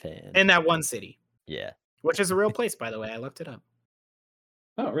go to Japan. In that one city. Yeah. Which is a real place, by the way. I looked it up.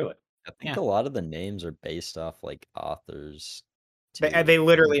 Oh, really? I think a lot of the names are based off like authors. They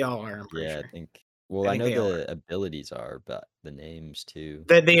literally all are. I'm pretty sure. I think. Well, I know the abilities are, but the names too.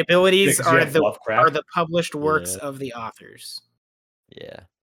 The abilities are the published works of the authors. Yeah.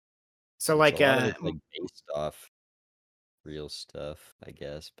 So like based off real stuff, I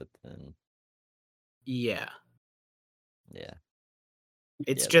guess, but then yeah.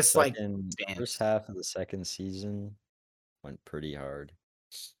 It's Yeah, just like first half of the second season went pretty hard.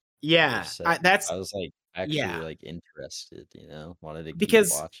 Yeah, I was like actually like interested, wanted to keep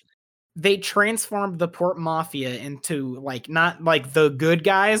watching. They transformed the Port Mafia into like not like the good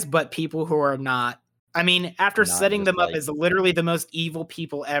guys, but people who are not. I mean, after setting them up as literally the most evil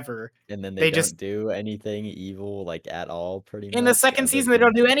people ever, and then they just do anything evil like at all. Pretty much in the second season, they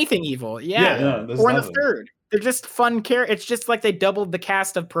don't do anything evil. Or in the third, they're just fun characters. It's just like they doubled the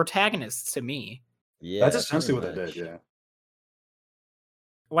cast of protagonists to me. Yeah, that's essentially what they did. Yeah.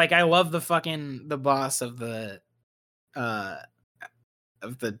 Like I love the boss of the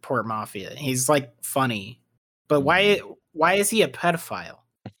Port Mafia. He's like funny, but why is he a pedophile?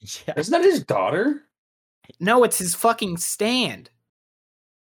 Isn't that his daughter? No, it's his fucking stand.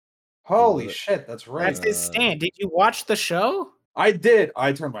 Holy shit, that's right. That's his stand. Did you watch the show? I did.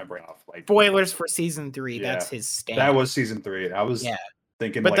 I turned my brain off. Like spoilers for season 3. That's his stand. That was season 3. I was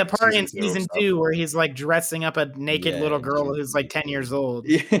thinking, but the part in season 2 where he's like dressing up a naked little girl who's like 10 years old.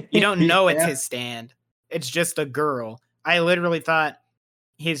 You don't know it's his stand. It's just a girl. I literally thought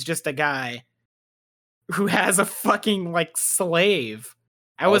he's just a guy who has a fucking like slave.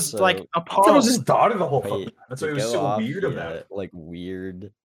 I was like appalled. It was his daughter the whole fucking time. That's what was so weird about it. Like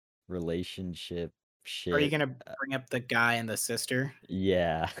weird relationship shit. Are you gonna bring up the guy and the sister?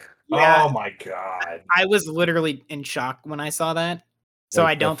 Yeah. Oh my god. I was literally in shock when I saw that. So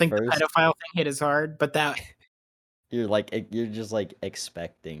I don't think the pedophile thing hit as hard, but that you're just like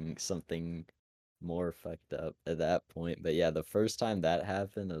expecting something more fucked up at that point. But yeah, the first time that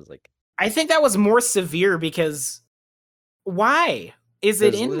happened, I was like, I think that was more severe because why is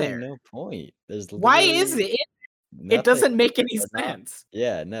it in there? No point. Why is it? It doesn't make any sense.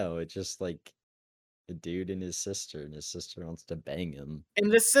 Yeah, no, it's just like a dude and his sister wants to bang him,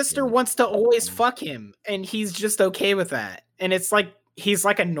 and the sister wants to always fuck him, and he's just okay with that. And it's like he's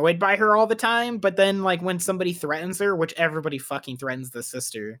like annoyed by her all the time, but then like when somebody threatens her, which everybody fucking threatens the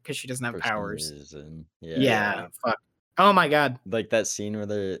sister because she doesn't have powers. Yeah, fuck. Oh my god. Like that scene where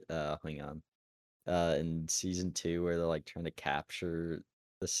they're hang on. In season 2 where they're like trying to capture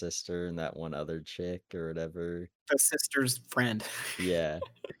the sister and that one other chick or whatever. The sister's friend. Yeah.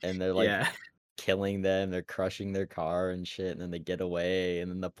 And they're like killing them, they're crushing their car and shit, and then they get away,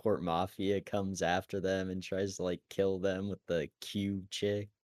 and then the Port Mafia comes after them and tries to like kill them with the Q chick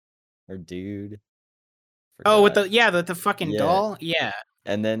or dude. Oh, with the fucking doll? Yeah.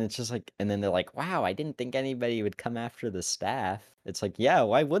 And then it's just like, and then they're like, wow, I didn't think anybody would come after the staff. It's like, yeah,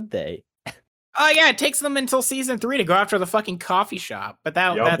 why would they? Oh yeah, it takes them until season 3 to go after the fucking coffee shop, but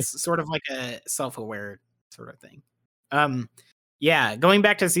Yup. that's sort of like a self-aware sort of thing. Yeah, going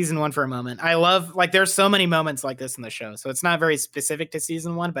back to season 1 for a moment, I love like there's so many moments like this in the show, so it's not very specific to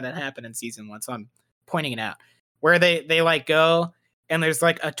season 1, but it happened in season 1, so I'm pointing it out where they like go and there's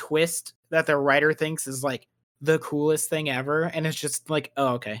like a twist that the writer thinks is like the coolest thing ever, and it's just like,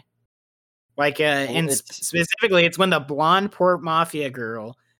 oh okay, like and specifically it's when the blonde port mafia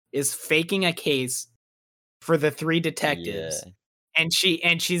girl is faking a case for the 3 detectives. Yeah.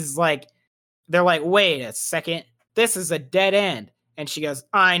 And she's like, they're like, wait a second, this is a dead end. And she goes,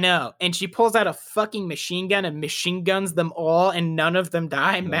 I know. And she pulls out a fucking machine gun and machine guns them all, and none of them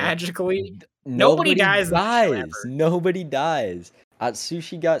die magically. Nobody dies. Nobody dies.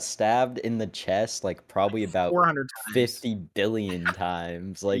 Atsushi got stabbed in the chest like probably about 400 times. 50 billion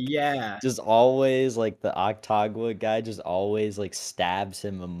times. Like, yeah, just always like the Octagua guy just always like stabs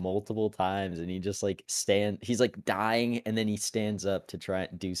him multiple times, and he just like he's like dying, and then he stands up to try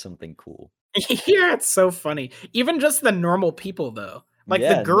and do something cool. Yeah, it's so funny. Even just the normal people though, like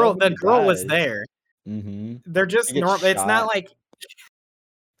the girl was there. Mm-hmm. They're just normal. It's not like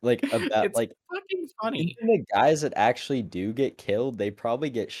about it's like fucking funny. Even the guys that actually do get killed, they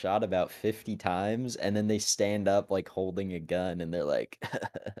probably get shot about 50 times, and then they stand up like holding a gun, and they're like,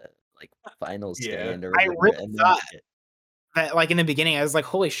 like final stand or I whatever. really And thought that, like in the beginning, I was like,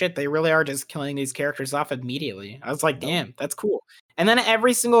 holy shit, they really are just killing these characters off immediately. I was like, damn, that's cool. And then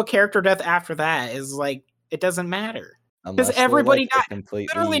every single character death after that is like, it doesn't matter. Because everybody died.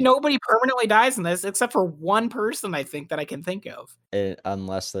 Literally nobody permanently dies in this except for one person, I think, that I can think of.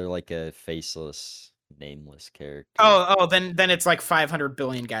 Unless they're like a faceless, nameless character. Oh, then it's like 500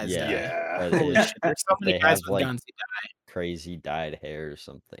 billion guys die. Yeah. Holy shit. There's so many guys with guns who die. Crazy dyed hair or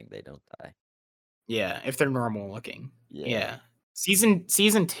something, they don't die. Yeah, if they're normal looking. Yeah. Season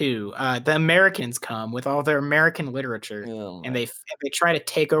 2, the Americans come with all their American literature, and they try to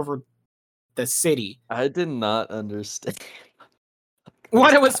take over the city. I did not understand.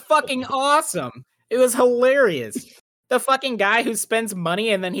 What? It was fucking awesome. It was hilarious. The fucking guy who spends money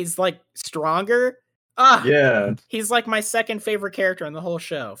and then he's like stronger. Yeah. He's like my second favorite character in the whole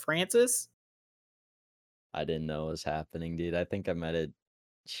show. Francis? I didn't know what was happening, dude. I think I might have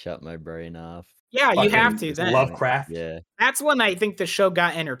shut my brain off. Yeah, you have to then. Lovecraft. Yeah. That's when I think the show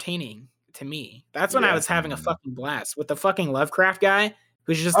got entertaining to me. That's when I was having a fucking blast with the fucking Lovecraft guy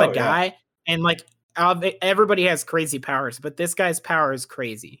who's just a guy. And like everybody has crazy powers, but this guy's power is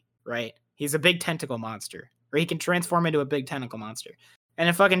crazy, right? He's a big tentacle monster, or he can transform into a big tentacle monster. And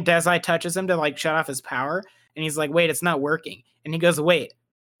if fucking Dezai touches him to like shut off his power, and he's like, wait, it's not working. And he goes, wait,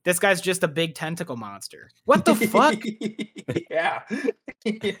 this guy's just a big tentacle monster. What the fuck? Yeah.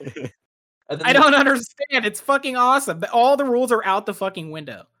 I don't understand. It's fucking awesome. All the rules are out the fucking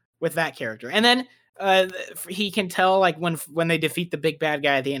window with that character. And then he can tell like when they defeat the big bad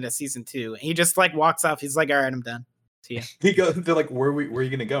guy at the end of season 2, he just like walks off. He's like, all right, I'm done. See ya. They're like, where are you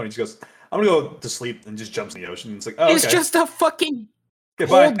gonna go? And he just goes, I'm gonna go to sleep, and just jumps in the ocean. It's like, oh, it's just a fucking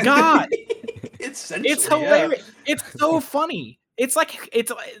Goodbye. old god. It's hilarious. Yeah. It's so funny. It's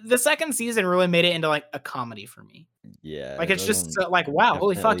the second season really made it into like a comedy for me. Yeah. Like it's just like, wow,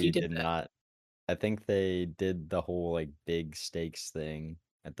 holy fuck, you did that. Not. I think they did the whole like big stakes thing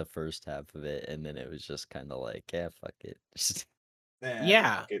at the first half of it, and then it was just kind of like, yeah, fuck it.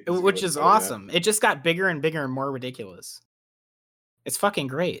 Yeah, which is awesome. It just got bigger and bigger and more ridiculous. It's fucking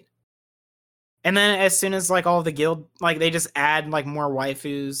great. And then as soon as like all the guild, like they just add like more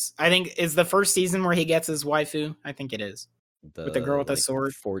waifus. I think is the first season where he gets his waifu. I think it is. With the girl with the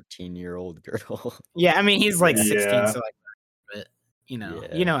sword. 14-year-old girl. Yeah, I mean he's like 16, so like, but you know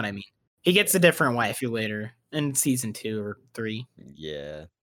what I mean. He gets a different waifu later in season 2 or 3. Yeah.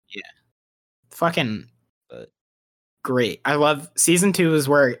 Fucking great. I love season 2 is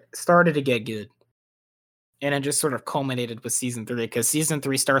where it started to get good. And it just sort of culminated with season 3 because season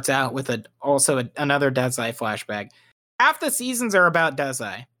 3 starts out with another Dezai flashback. Half the seasons are about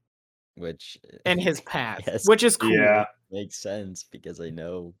Dezai. And his past, which is cool. Yeah. Makes sense because they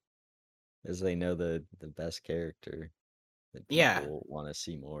know the best character that people want to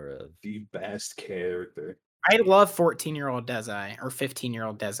see more of. The best character. I love 14-year-old Dezai or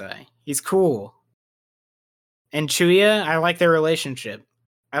 15-year-old Dezai. He's cool. And Chuya, I like their relationship.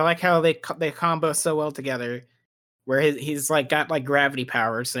 I like how they combo so well together. Where he's like got like gravity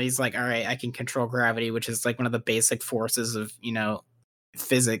powers, so he's like, all right, I can control gravity, which is like one of the basic forces of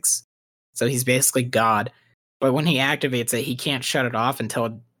physics. So he's basically God. But when he activates it, he can't shut it off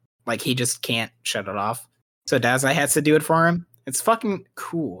until like he just can't shut it off. So Dezai has to do it for him. It's fucking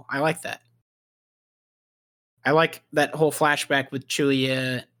cool. I like that. I like that whole flashback with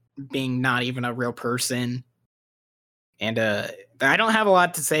Chuya being not even a real person. And I don't have a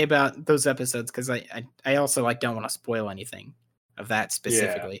lot to say about those episodes because I also like don't want to spoil anything of that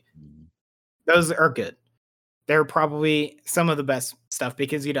specifically. Mm. Those are good. They're probably some of the best stuff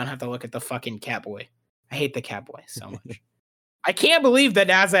because you don't have to look at the fucking Catboy. I hate the Catboy so much. I can't believe that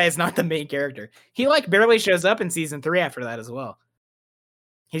Dazai is not the main character. He like barely shows up in season 3 after that as well.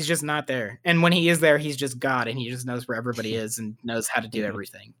 He's just not there. And when he is there, he's just God and he just knows where everybody is and knows how to do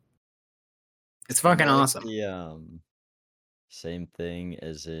everything. It's fucking awesome. The same thing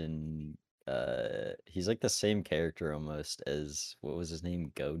as in he's like the same character almost as what was his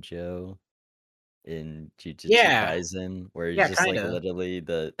name? Gojo in Jujutsu Kaisen, where he's just kinda. like literally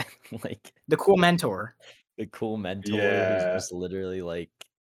the like The cool mentor. the cool mentor Yeah. who's just literally like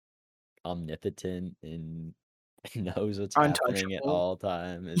omnipotent and knows what's happening at Untouchable. all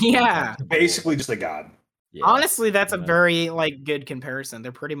time. Yeah. Basically just a god. Yeah. Honestly, that's a Yeah. very like good comparison.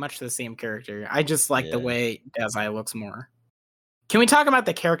 They're pretty much the same character. I just like the Yeah. way Dazai looks more. Can we talk about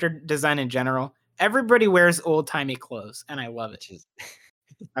the character design in general? Everybody wears old-timey clothes, and I love it. Which is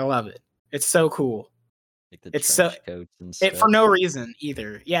I love it. It's so cool. like the It's trench coats and stuff. For no reason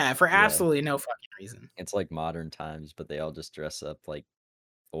either. Yeah, for Yeah. absolutely no fucking reason. It's like modern times, but they all just dress up like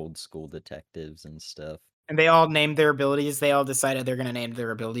old school detectives and stuff. And they all named their abilities. They all decided they're going to name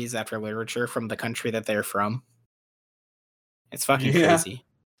their abilities after literature from the country that they're from. It's fucking Yeah. crazy.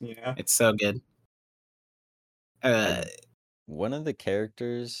 Yeah. It's so good. One of the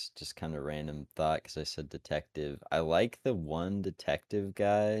characters, just kind of random thought because I said detective. I like the one detective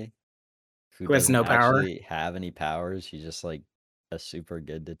guy Who has doesn't no power? actually have any powers. He's just like a super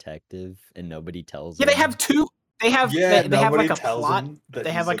good detective, and nobody tells Yeah, him. they have two. They have Yeah, they have nobody like a tells plot. him that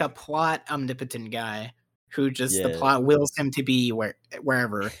They have he's, like a plot omnipotent guy who just the Yeah. plot wills him to be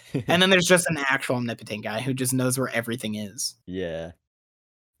wherever. And then there's just an actual omnipotent guy who just knows where everything is. Yeah.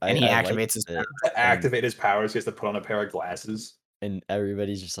 And he I like activates his it. to activate his powers, he has to put on a pair of glasses. And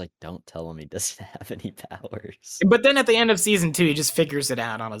everybody's just like, don't tell him he doesn't have any powers. But then at the end of season 2, he just figures it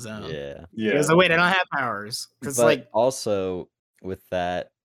out on his own. Yeah. He Yeah. goes, oh, wait, I don't have powers. Because But like also with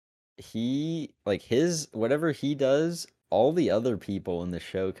that, he like his whatever he does, all the other people in the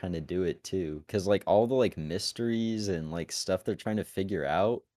show kind of do it too. Because like all the like mysteries and like stuff they're trying to figure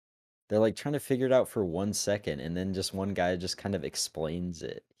out, they're like trying to figure it out for 1 second, and then just one guy just kind of explains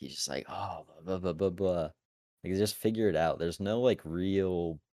it. He's just like, oh, blah, blah, blah, blah, blah. Like, just figure it out. There's no like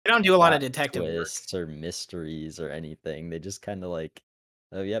real they don't do a lot of plot detective work. twists or mysteries or anything. They just kind of like,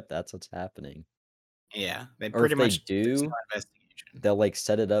 oh, yep, that's what's happening. Yeah, they Or pretty if they much there's do, no investigation. They'll like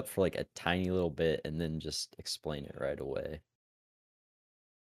set it up for like a tiny little bit and then just explain it right away.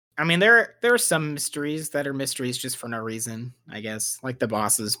 I mean, there are some mysteries that are mysteries just for no reason, I guess. Like the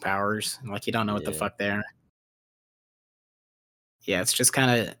boss's powers. Like you don't know what the Yeah. fuck they are. Yeah, it's just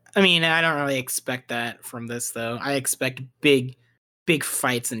kind of I mean, I don't really expect that from this though. I expect big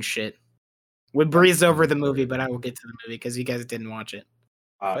fights and shit. We breezed over the movie, but I will get to the movie because you guys didn't watch it.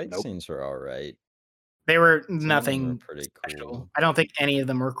 Fight Nope. scenes were all right. They were Some of them were nothing pretty special. cool. I don't think any of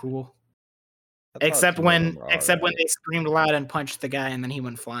them were cool. I thought Except some of when them were when alright. they screamed loud and punched the guy and then he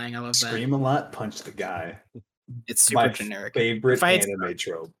went flying. I love that. Scream a lot, punch the guy. It's super My generic. favorite Fights- anime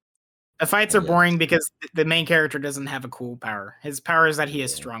trope. The fights are Yes. boring because the main character doesn't have a cool power. His power is that he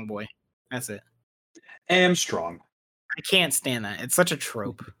is Yeah. strong boy. That's it. Am strong. I can't stand that. It's such a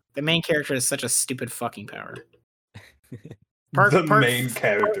trope. The main character has such a stupid fucking power. The main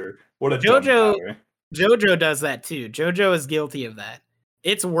character. What a JoJo- dumb power. JoJo does that too. JoJo is guilty of that.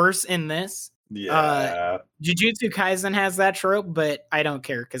 It's worse in this. Yeah. Jujutsu Kaisen has that trope, but I don't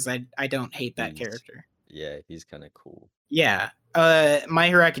care because I don't hate that He's- character. Yeah, he's kind of cool. Yeah. My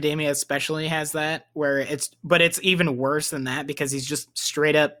Hero Academia especially has that where it's even worse than that because he's just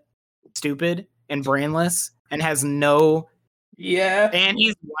straight up stupid and brainless and has no Yeah. and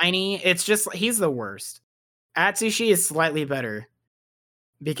he's whiny. It's just he's the worst. Atsushi is slightly better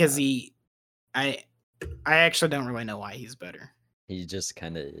because I actually don't really know why he's better. He just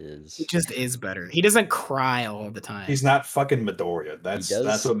kind of is. He just is better. He doesn't cry all the time. He's not fucking Midoriya. That's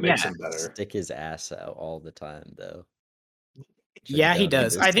what makes yeah. him better. Stick his ass out all the time, though. Which I Yeah, he don't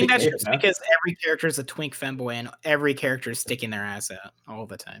does. I think that's understand. just because every character is a twink femboy and every character is sticking their ass out all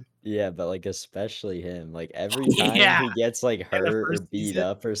the time. Yeah, but like especially him. Like every time Yeah. he gets like In the hurt or first beat season.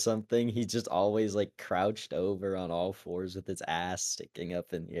 up or something, he's just always like crouched over on all fours with his ass sticking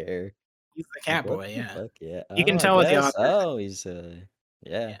up in the air. He's the Like, cat what boy, the yeah. fuck? Yeah. You can I tell with the guess. author. Oh, he's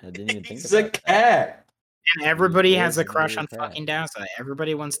yeah, I didn't even think He's a about that. cat. And everybody He has is a a crush little on cat. fucking Dazai.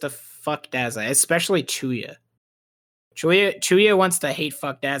 Everybody wants to fuck Dazai, especially Chuya. Chuya wants to hate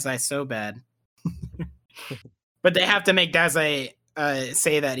fuck Dazai so bad. But they have to make Dazai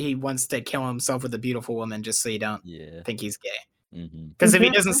say that he wants to kill himself with a beautiful woman just so you don't think he's gay. Because if he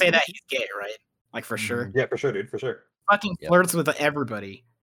doesn't say that, he's gay, right? Like, for sure. Yeah, for sure, dude. For sure. Fucking flirts with everybody.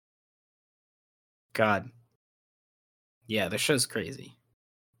 God. Yeah, the show's crazy.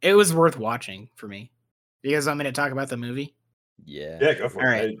 It was worth watching for me. You guys want me to talk about the movie? Yeah. Yeah, go for it.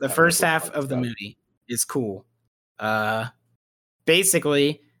 All right. The first half of the movie is cool.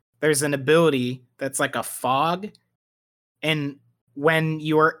 Basically, there's an ability that's like a fog. And when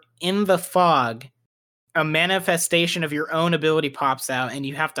you're in the fog, a manifestation of your own ability pops out and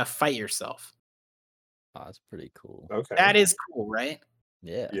you have to fight yourself. Oh, that's pretty cool. Okay. That is cool, right?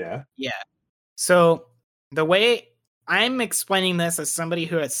 Yeah. Yeah. Yeah. So the way I'm explaining this as somebody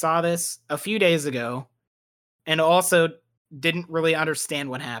who had saw this a few days ago and also didn't really understand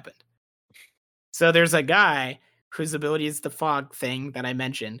what happened. So there's a guy whose ability is the fog thing that I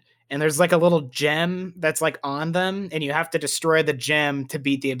mentioned. And there's like a little gem that's like on them, and you have to destroy the gem to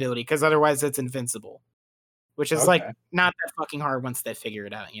beat the ability, because otherwise it's invincible. Which is like not that fucking hard once they figure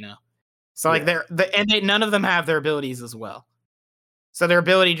it out, you know. So like none of them have their abilities as well. So their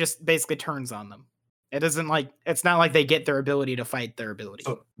ability just basically turns on them. It doesn't like it's not like they get their ability to fight their ability.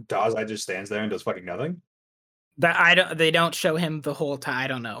 So Dazai just stands there and does fucking nothing? They don't show him the whole time. I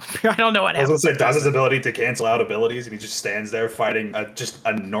don't know. I don't know what happens. I was gonna say Dazai's ability to cancel out abilities, and he just stands there fighting just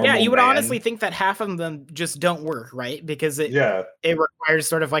a normal. Yeah, you would man. honestly think that half of them just don't work, right? Because it requires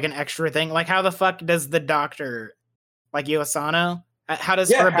sort of like an extra thing. Like, how the fuck does the doctor, like Yosano, how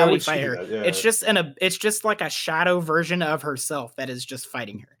does her ability fight her? Yeah. It's just like a shadow version of herself that is just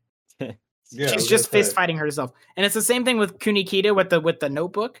fighting her. She's just fist fighting herself, and it's the same thing with Kunikita with the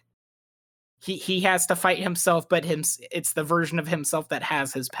notebook. He has to fight himself, but it's the version of himself that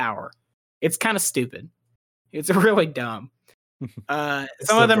has his power. It's kind of stupid. It's really dumb. Some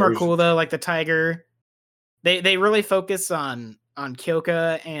of them are cool though, like the tiger. They really focus on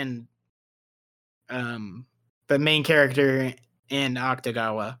Kyoka and the main character and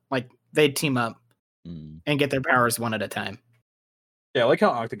Octagawa. Like they team up and get their powers one at a time. Yeah, I like how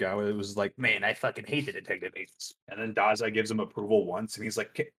Octagawa was like, man, I fucking hate the detective agents. And then Dazai gives him approval once, and he's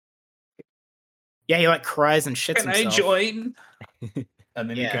like, yeah, he like cries and shits himself. Can I join? And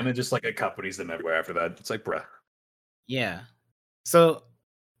then he kind of just like accompanies them everywhere after that. It's like, bruh. Yeah. So,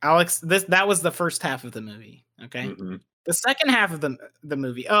 Alex, that was the first half of the movie. Okay. Mm-hmm. The second half of the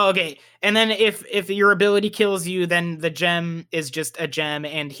movie. Oh, okay. And then if your ability kills you, then the gem is just a gem,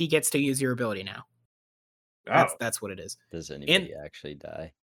 and he gets to use your ability now. That's what it is. Does anybody actually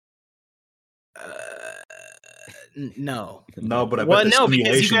die? No. No, but because you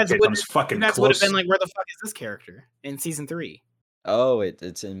guys would have been like, where the fuck is this character in season 3? Oh,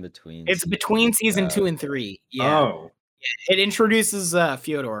 it's in between. It's between season 2 and 3. Yeah. Oh. It introduces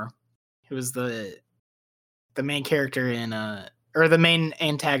Fyodor, who is the main character in or the main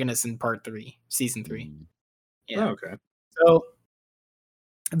antagonist in part 3, season 3. Yeah. Oh, okay. So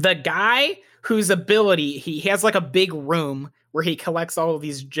the guy whose ability he has like a big room where he collects all of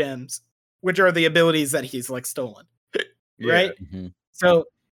these gems, which are the abilities that he's like stolen. Right? Mm-hmm. So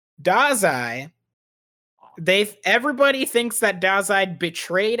Dazai, everybody thinks that Dazai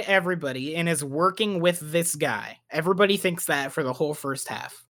betrayed everybody and is working with this guy. Everybody thinks that for the whole first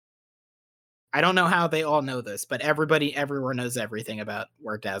half. I don't know how they all know this, but everybody everywhere knows everything about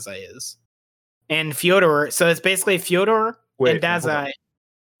where Dazai is. And Fyodor, so it's basically Fyodor and Dazai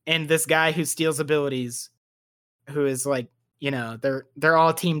and this guy who steals abilities, who is like, you know, they're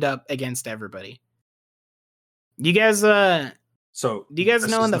all teamed up against everybody. You guys so do you guys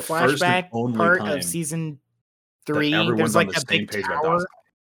know in the flashback part of season 3 there's like a big tower?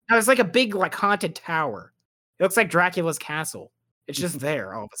 No, it's like a big like haunted tower. It looks like Dracula's castle. It's just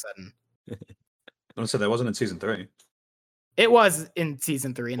there all of a sudden. So that wasn't in season 3. It was in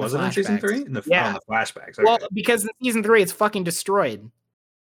season 3. Was it in season 3? In the flashbacks. Okay. Well, because in season 3 it's fucking destroyed.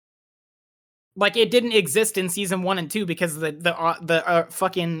 Like it didn't exist in season 1 and 2 because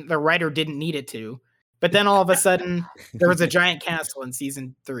the writer didn't need it to. But then all of a sudden there was a giant castle in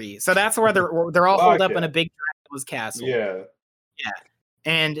season 3. So that's where they're all holed up in a big Dracula's castle. Yeah. Yeah.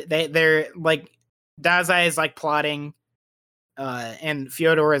 And they're like Dazai is like plotting and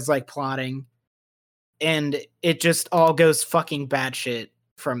Fyodor is like plotting, and it just all goes fucking batshit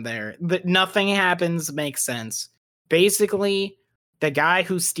from there. Nothing happens makes sense. Basically, the guy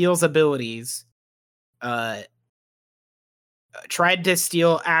who steals abilities tried to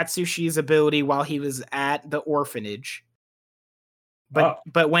steal Atsushi's ability while he was at the orphanage.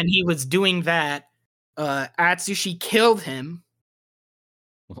 But when he was doing that, Atsushi killed him.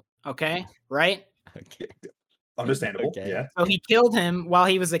 Okay, right? Okay. Understandable. Okay. Yeah. So he killed him while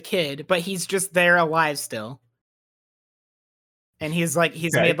he was a kid, but he's just there alive still. And he's Okay.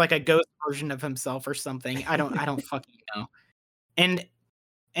 made like a ghost version of himself or something. I don't fucking know.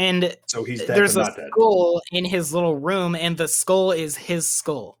 And So he's dead, there's but a not dead. skull in his little room, and the skull is his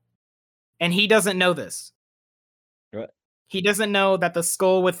skull. And he doesn't know this. What? He doesn't know that the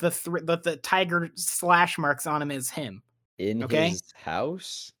skull with the tiger slash marks on him is him. In Okay? his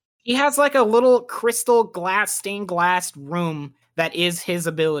house? He has like a little crystal glass, stained glass room that is his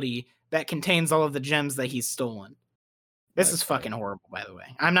ability that contains all of the gems that he's stolen. This is Okay. fucking horrible, by the way.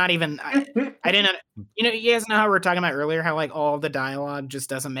 I'm not even. I didn't. You guys know how we were talking about earlier, how like all the dialogue just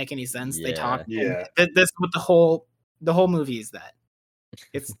doesn't make any sense. They talk. Yeah. This with the whole movie is that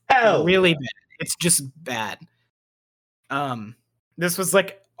it's Hell really yeah. bad. It's just bad. This was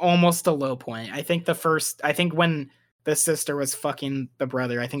like almost a low point. I think when the sister was fucking the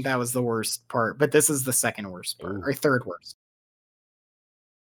brother, I think that was the worst part. But this is the second worst part, Ooh. or third worst.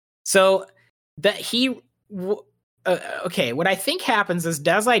 So that okay, what I think happens is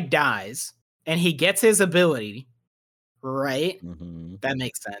Dazai dies and he gets his ability, right? Mm-hmm. That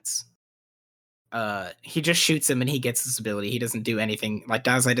makes sense. He just shoots him and he gets his ability. He doesn't do anything. Like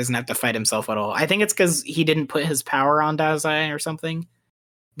Dazai doesn't have to fight himself at all. I think it's because he didn't put his power on Dazai or something.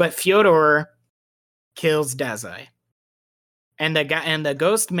 But Fyodor kills Dazai. And the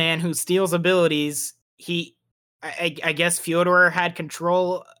ghost man who steals abilities, I guess Fyodor had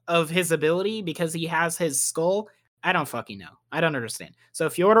control of his ability because he has his skull. I don't fucking know. I don't understand. So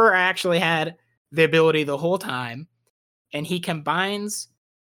Fyodor actually had the ability the whole time, and he combines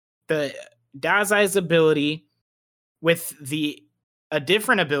the Dazai's ability with a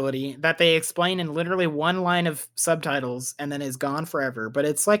different ability that they explain in literally one line of subtitles and then is gone forever. But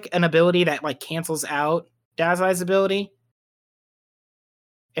it's like an ability that like cancels out Dazai's ability,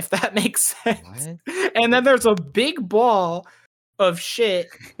 if that makes sense. What? And then there's a big ball of shit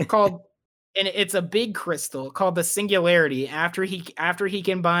called, and it's a big crystal called the Singularity. After he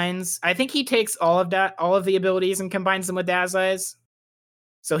combines, I think he takes all of the abilities and combines them with Dazai's.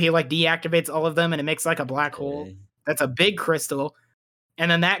 So he like deactivates all of them, and it makes like a black hole. Okay. That's a big crystal, and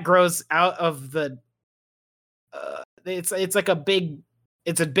then that grows out of the. It's a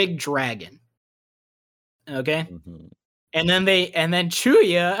big dragon. Okay. Mm-hmm. And then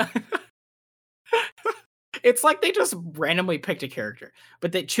Chuya, it's like they just randomly picked a character.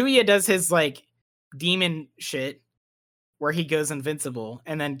 But that Chuya does his like demon shit where he goes invincible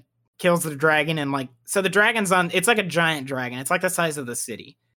and then kills the dragon, and like so the dragon's it's like a giant dragon. It's like the size of the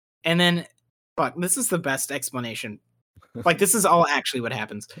city. And then fuck, this is the best explanation. Like this is all actually what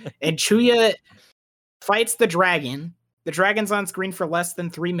happens. And Chuya fights the dragon. The dragon's on screen for less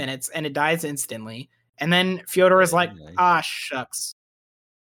than 3 minutes and it dies instantly. And then Fyodor is like, nice. Shucks.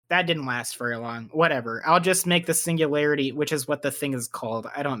 That didn't last very long. Whatever. I'll just make the Singularity, which is what the thing is called.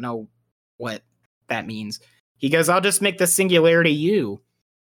 I don't know what that means. He goes, I'll just make the Singularity you.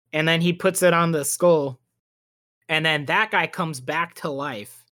 And then he puts it on the skull. And then that guy comes back to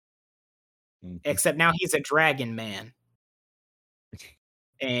life. Except now he's a dragon man.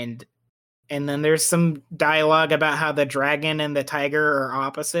 And then there's some dialogue about how the dragon and the tiger are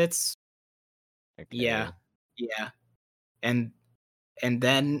opposites. Okay. Yeah. And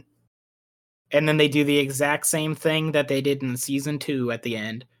then they do the exact same thing that they did in season 2 at the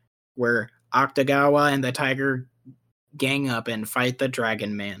end, where Octagawa and the tiger gang up and fight the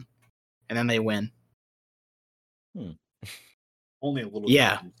dragon man, and then they win. Only a little.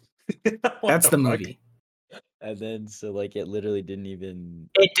 Yeah. That's the fuck? movie. And then so like it literally didn't even.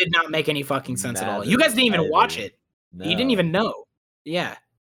 It did not make any fucking sense at all. matter You guys didn't even watch either. it. You didn't even know. Yeah.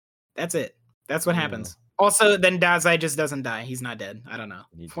 That's it. That's what happens. Also, then Dazai just doesn't die. He's not dead. I don't know.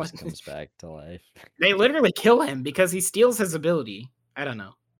 He just comes back to life. They literally kill him because he steals his ability. I don't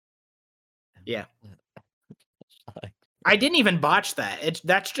know. Yeah. I didn't even botch that.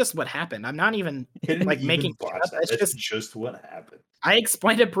 That's just what happened. I'm not even Didn't like even making watch it up. that. It's That's just just what happened. I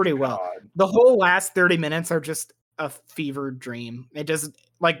explained it pretty well. God. The whole last 30 minutes are just a fever dream. It just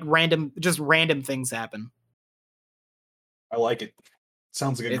like random things happen. I like it.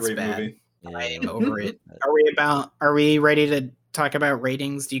 Sounds like a It's great bad. movie. I am over it. Are we ready to talk about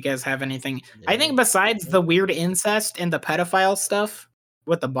ratings? Do you guys have anything? I think besides the weird incest and the pedophile stuff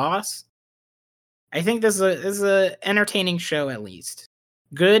with the boss, I think this is a entertaining show at least.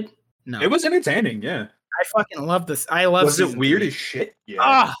 Good? No. It was entertaining, yeah. I fucking love this. I love Was it season weird 3. as shit? Yeah.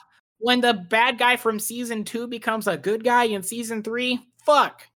 Ah, when the bad guy from season 2 becomes a good guy in season 3,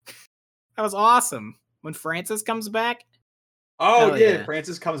 fuck. That was awesome. When Francis comes back. Oh Hell yeah, yeah.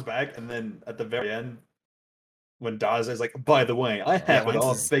 Francis comes back, and then at the very end, when Dazai's like, "By the way, I have it all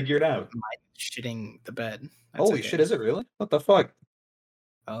Francis- figured out." shitting the bed. That's Holy okay. shit, is it really? What the fuck?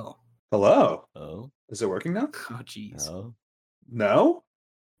 Oh. Hello? Oh, Is it working now? Oh, jeez. no, No?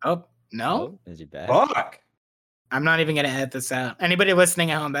 Oh, no? oh, is he back? Fuck. I'm not even going to edit this out. Anybody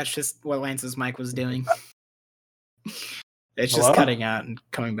listening at home, that's just what Lance's mic was doing. It's Hello? just cutting out and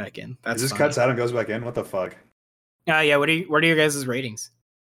coming back in. That's It just funny. cuts out and goes back in? What the fuck? Yeah, what are your guys' ratings?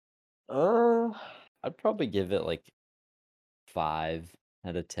 I'd probably give it like 5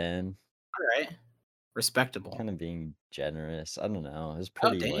 out of 10. All right. Respectable. Kind of being generous. I don't know. It was Oh,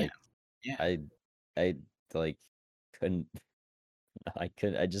 pretty damn. like Yeah. I like couldn't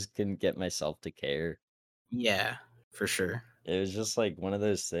I just couldn't get myself to care. Yeah, for sure. It was just like one of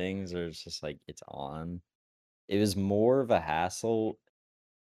those things where it's just like it's on. It was more of a hassle.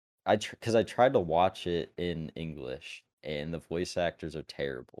 Because I tried to watch it in English and the voice actors are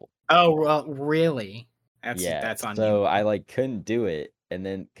terrible. Oh, well, really? Yeah, That's on so you. I like couldn't do it, and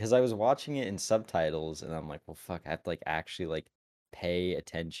then because I was watching it in subtitles, and I'm like, well, fuck, I have to like actually like pay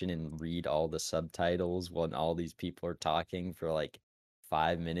attention and read all the subtitles when all these people are talking for like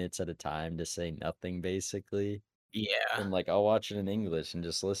 5 minutes at a time to say nothing, basically. Yeah. And like I'll watch it in English and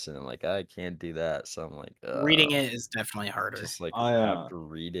just listen. I'm like, I can't do that, so I'm like, Reading it is definitely harder. just like I, have to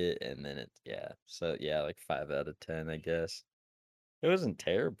read it, and then so yeah, like 5 out of 10, I guess. It wasn't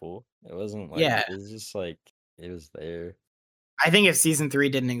terrible. It wasn't like Yeah. it was just like it was there. I think if season 3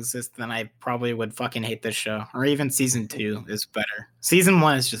 didn't exist, then I probably would fucking hate this show. Or even season 2 is better. Season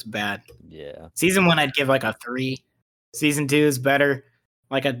 1 is just bad. Yeah. Season 1 I'd give like a 3. Season 2 is better,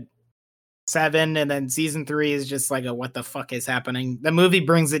 like a 7, and then season 3 is just like a what the fuck is happening. The movie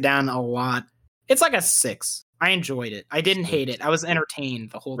brings it down a lot. It's like a 6. I enjoyed it. I didn't hate it. I was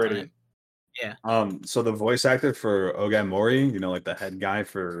entertained the whole Pretty. time. Yeah. So the voice actor for Ogan Mori, you know, like the head guy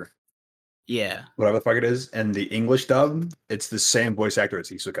for Yeah. whatever the fuck it is, and the English dub, it's the same voice actor as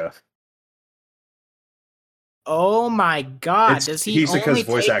Hisoka. Oh my god. It's Does he Hisoka's only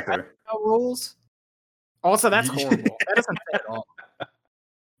voice take actor. roles? Also, that's horrible. That doesn't fit at all.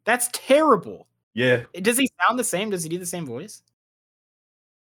 That's terrible. Yeah. Does he sound the same? Does he do the same voice?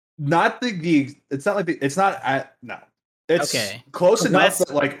 Not the it's not like it's not at no. It's Okay. close enough Less-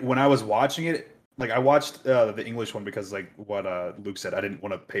 that like when I was watching it, like I watched the English one because like what Luke said, I didn't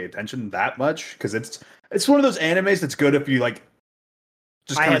want to pay attention that much because it's one of those animes that's good if you like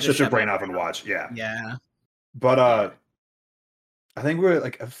just I kind had of to shut your shut my brain off brain and watch. Yeah. Yeah. But I think we were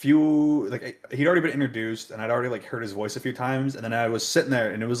like a few like he'd already been introduced and I'd already like heard his voice a few times and then I was sitting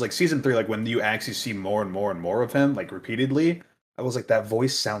there and it was like season 3 like when you actually see more and more and more of him like repeatedly. I was like that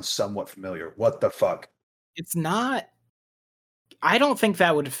voice sounds somewhat familiar. What the fuck? It's not. I don't think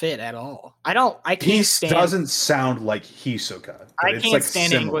that would fit at all. I can't He stand. doesn't sound like Hisoka. But I it's can't like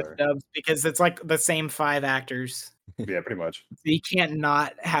stand similar. English dubs because it's like the same 5 actors. Yeah, pretty much. You can't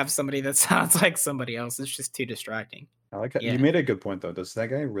not have somebody that sounds like somebody else. It's just too distracting. I like it. Yeah. You made a good point though. Does that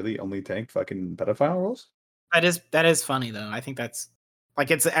guy really only take fucking pedophile roles? That is funny though. I think that's like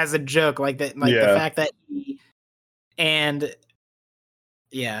it's as a joke, like that, like the Yeah. fact that he and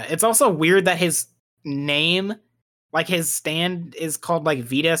yeah, it's also weird that his name, like his stand, is called like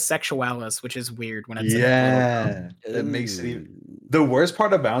Vita Sexualis, which is weird when it's Yeah, that makes it even. The worst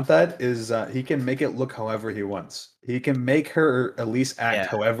part about that is he can make it look however he wants. He can make her at least act Yeah.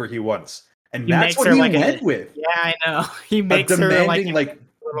 however he wants, and He that's makes what her he like went with. Yeah, I know. He A makes her demanding like like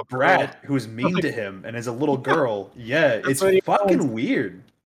a little brat girl. who's mean to him and is a little girl. Yeah, That's it's what he fucking wants. weird.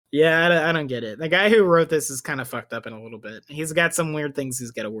 Yeah, I don't get it. The guy who wrote this is kind of fucked up in a little bit. He's got some weird things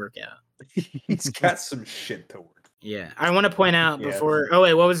he's got to work out. He's got some shit to work. Yeah, I want to point out Yeah. before. Oh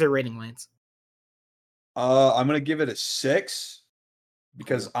wait, what was their rating, Lance? I'm gonna give it a 6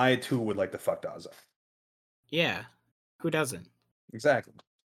 because I too would like to fuck Daza. Yeah, who doesn't? Exactly.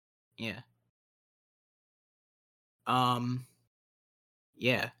 Yeah.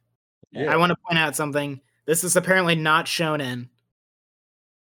 Yeah. Yeah. I want to point out something. This is apparently not shonen.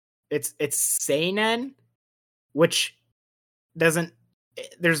 It's seinen, which doesn't.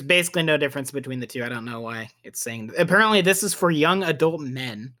 There's basically no difference between the two. I don't know why it's saying. Apparently, this is for young adult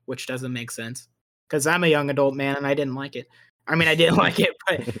men, which doesn't make sense because I'm a young adult man and I didn't like it. I mean, I didn't like it,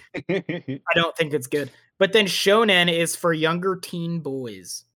 but I don't think it's good. But then shonen is for younger teen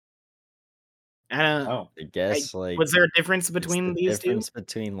boys. I don't. Oh, I guess like Was there a difference it's between the these difference two?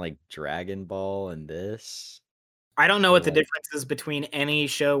 between like Dragon Ball and this. I don't know what the Like- difference is between any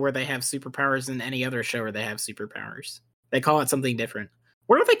show where they have superpowers and any other show where they have superpowers. They call it something different.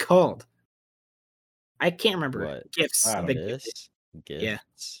 What are they called? I can't remember. What? Gifts. I don't Big know. This Yeah.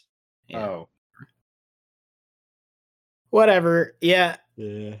 gifts. Yeah. Oh. Whatever. Yeah.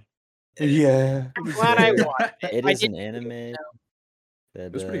 Yeah. Yeah. I'm glad I watched it. It I is an didn't anime.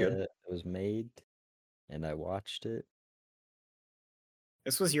 that was pretty good. was made, and I watched it.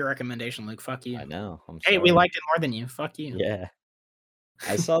 This was your recommendation, Luke. Fuck you. I know. I'm Hey, we sorry. liked it more than you. Fuck you. Yeah.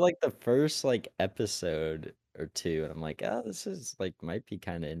 I saw like the first like episode or two, and I'm like, oh, this is like might be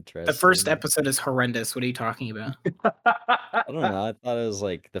kind of interesting. The first episode is horrendous. What are you talking about? I don't know. I thought it was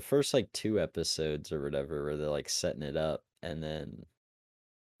like the first like 2 episodes or whatever where they're like setting it up, and then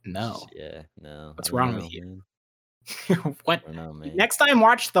No. yeah, no. What's I don't wrong know, with you? man. What? I don't know, man. Next time,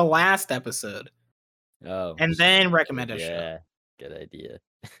 watch the last episode Oh, and then recommend a show. yeah, good idea.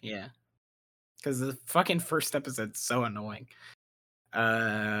 Yeah, because the fucking first episode's so annoying.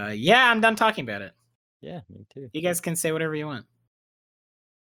 Yeah, I'm done talking about it. Yeah, me too. You guys can say whatever you want.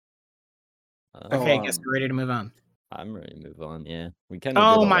 Okay, I guess we're ready to move on. I'm ready to move on. Yeah, we kind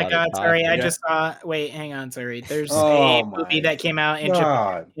of. Oh my god, sorry. I Yeah. just saw. Wait, hang on. Sorry. There's Oh a movie my that came out in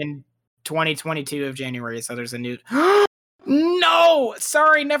God. in 2022 of January. So there's a new. No,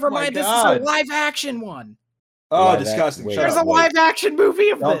 sorry. Never Oh my mind. This God. is a live action one. Oh, Live disgusting. wait, Shut There's up. a live action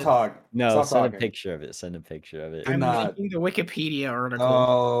movie of Don't this. talk. No, Stop send talking. a picture of it. Send a picture of it. Do I'm not. linking the Wikipedia article.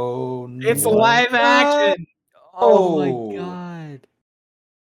 Oh, It's no. live action. Oh my Oh. god.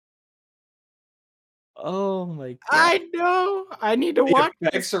 Oh my god. I know. I need to The watch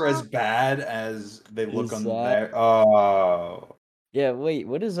effects this are as now. bad as they look Is on that- there. Oh. Yeah, wait,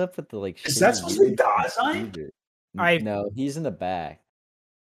 what is up with the like Is that shitty supposed to be YouTube Dazai? computer? I- No, he's in the back.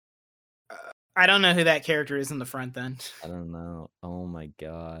 I don't know who that character is in the front then. I don't know. Oh my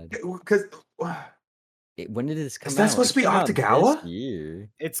god. Because When did this come out? that supposed to be It came out Akutagawa? this year.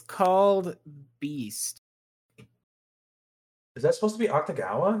 It's called Beast. is that supposed to be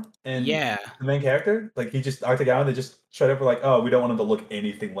Akutagawa? And Yeah. the main character? Like he just Akutagawa, they just straight up were like, oh, we don't want him to look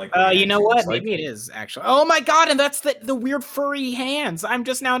anything like You know what? Like, Maybe it is actually. Oh my god! And that's the weird furry hands. I'm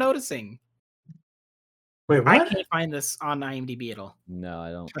just now noticing. Wait, I what? can't find this on IMDb at all. No,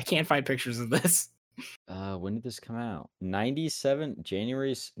 I don't. I can't find pictures of this. When did this come out? 97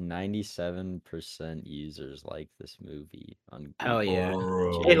 January's 97% users like this movie on Hell Google. yeah. Bro.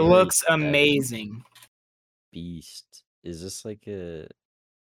 It January looks 7th. amazing. Beast. Is this like a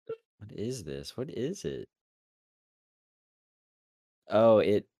what is this? What is it? Oh,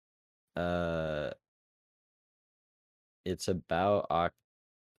 it's about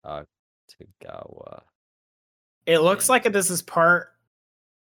Akutagawa. It looks Yeah. like this is part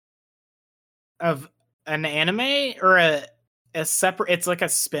of an anime or a separate. It's like a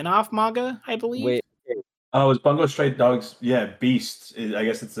spin-off manga, I believe. Wait, Oh, it's Bungo Stray Dogs. Yeah, Beast. I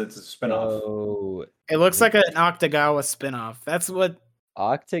guess it's a spinoff. so It looks like an Octagawa spin-off. That's what.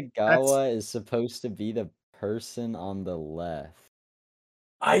 Akutagawa is supposed to be the person on the left.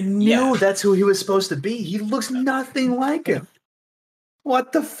 I knew Yeah. that's who he was supposed to be. He looks nothing like him.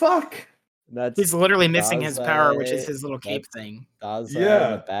 What the fuck? That's He's literally missing his power, which is Dazai- his little cape that's- thing. Dazai in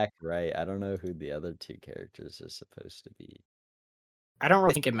Yeah. the back right. I don't know who the other 2 characters are supposed to be. I don't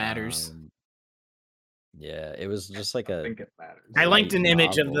really think it matters. Yeah, it was just like I a think it matters. I linked an light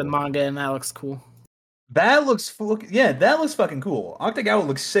image of the novel. manga, and that looks cool. That looks that looks fucking cool. Octagawa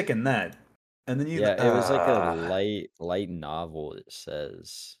looks sick in that. And then you Yeah, it was like a light novel, it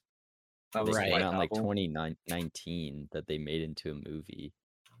says. That They was a came light out in like novel. 2019 that they made into a movie.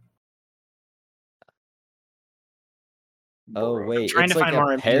 Oh Bro. wait, trying it's to like find a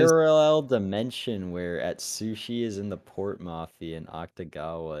more images. parallel dimension where Atsushi is in the port mafia and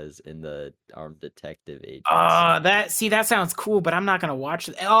Akutagawa is in the armed detective agency. That sounds cool, but I'm not gonna watch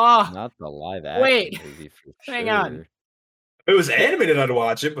it. Oh, Not the live action wait, movie for hang on. sure. If it was animated, I'd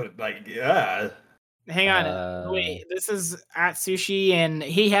watch it, but like, yeah. hang on. Wait, this is Atsushi, and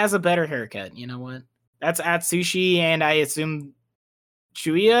he has a better haircut. You know what? That's Atsushi, and I assume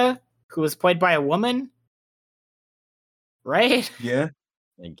Chuya, who was played by a woman, right? Yeah.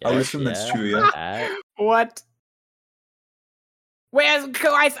 I I guess, would assume that's yeah, true, yeah. that- What? Wait,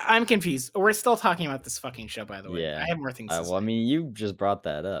 I'm confused. We're still talking about this fucking show, by the way. Yeah. I have more things to well, I say. mean, you just brought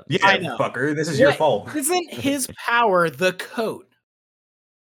that up. Yeah, I know. fucker. This is your What? fault. Isn't his power the coat?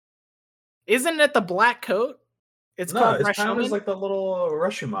 Isn't it the black coat? It's No, called his power Rashomon? is like the little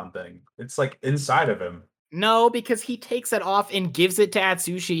Rashomon thing. It's like inside of him. No, because he takes it off and gives it to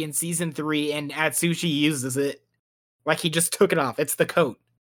Atsushi in season 3, and Atsushi uses it. Like he just took it off. It's the coat.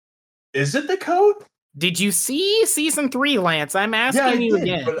 Is it the coat? Did you see season 3, Lance? I'm asking Yeah, I you did,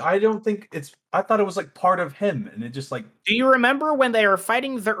 again. but I don't think it's. I thought it was like part of him, and it just like Do you remember when they were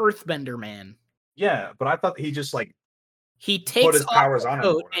fighting the Earthbender man? yeah. But I thought he just like He takes his off powers the on him or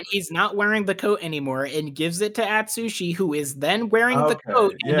coat, whatever. and he's not wearing the coat anymore, and gives it to Atsushi, who is then wearing the Okay,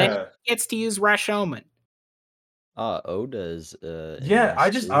 coat, and then yeah. he gets to use Rashomon. Oda's. in Yeah, this I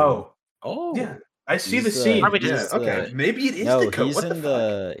just too. Oh, yeah. I see the He's, scene. Probably Yeah. just- Okay. Maybe it is No, Dakota. he's What the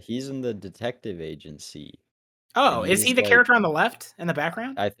in fuck? he's in the detective agency. Oh, And is he he's the like- character on the left in the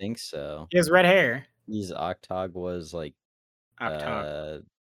background? I think so. He has red hair. He's Octagwa's like Octog.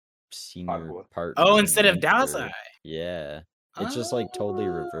 senior Aqua. partner. Oh, instead of mentor. Dazai. Yeah. It's just like totally Oh,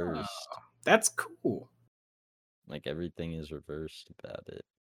 reversed. That's cool. Like everything is reversed about it.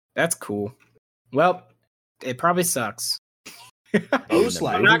 That's cool. Well, it probably sucks. Most the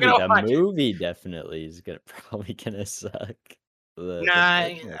likely. I'm not movie, gonna the watch it. movie definitely is probably gonna suck. The Nah, I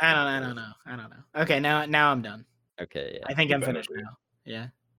technical don't stuff. know. Okay, now I'm done. Okay, yeah. I think You I'm better finished be. now. Yeah.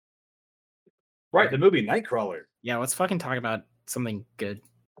 Right, the movie Nightcrawler. Yeah, let's fucking talk about something good.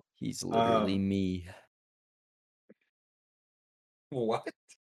 He's literally me. What?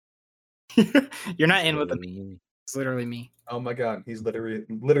 You're not in with the Literally me. me. It's literally me. Oh my god, he's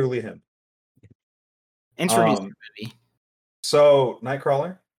literally him. Introduce Um, the movie. So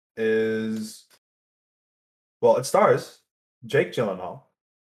Nightcrawler is it stars Jake Gyllenhaal,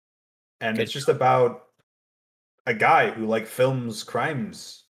 and Good it's just about a guy who like films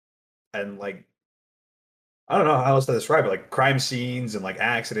crimes and like I don't know how else to describe it, like crime scenes and like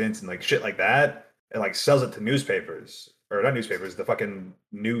accidents and like shit like that, and like sells it to newspapers or not newspapers, the fucking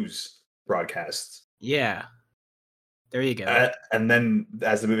news broadcasts. Yeah. There you go. And then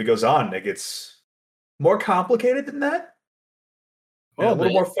as the movie goes on, it gets more complicated than that. And a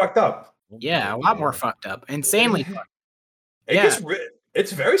little more fucked up. Yeah, a lot more fucked up. Insanely fucked. It Yeah. gets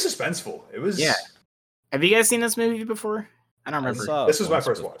it's very suspenseful. It was Yeah. Have you guys seen this movie before? I don't I remember. saw it This was my once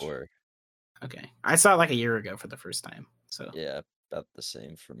first watch. before. Okay. I saw it like a year ago for the first time. So Yeah, about the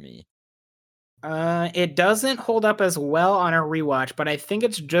same for me. it doesn't hold up as well on a rewatch, but I think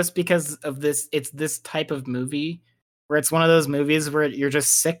it's just because of this. It's this type of movie where it's one of those movies where you're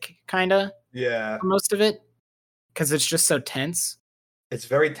just sick, kind of, Yeah. for most of it, because it's just so tense. It's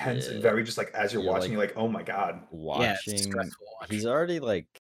very tense and Yeah. very just like as you're You're, watching, you're like, oh my god. Yeah, it's Watching, stressful to watch. he's already like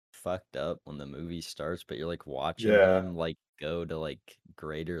fucked up when the movie starts, but you're like watching Yeah. him like go to like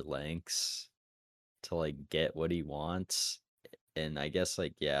greater lengths to like get what he wants. And I guess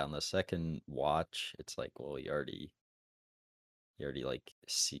like yeah, on the second watch, it's like well, you already like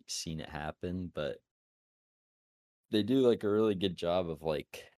seen it happen, but they do like a really good job of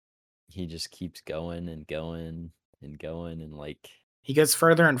like he just keeps going and going and going and like He goes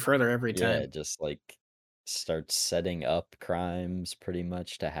further and further every yeah, time. just like starts setting up crimes pretty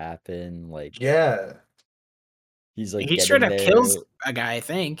much to happen. Like Yeah. he's like He straight up getting kills there. a guy, I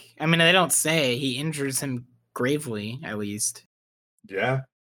think. I mean, they don't say. He injures him gravely, at least. Yeah.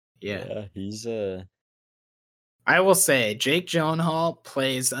 Yeah. He's I will say, Jake Gyllenhaal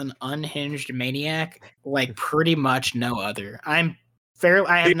plays an unhinged maniac like pretty much no other. I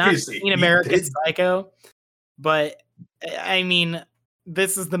have not Seriously, seen he American did- Psycho, but I mean,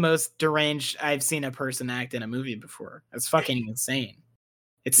 this is the most deranged I've seen a person act in a movie before. It's fucking insane.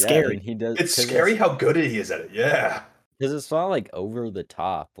 It's yeah, scary. and he does. It's 'cause scary how good he is at it. Yeah. because it's not like over the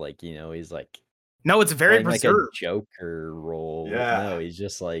top. Like you know, he's like No, it's very playing like a reserved. Joker role. Yeah. No, he's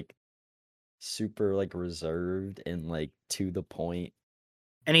just like super like reserved and like to the point.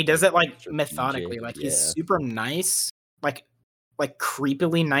 And he does it like strategic, methodically. Like he's yeah. super nice, like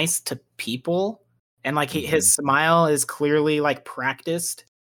creepily nice to people. And like his smile is clearly like practiced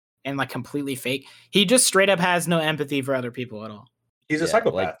and like completely fake. He just straight up has no empathy for other people at all. He's a Yeah,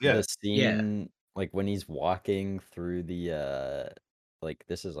 psychopath. like Yeah. the scene like when he's walking through the like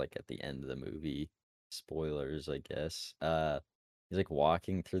this is like at the end of the movie, spoilers I guess, he's like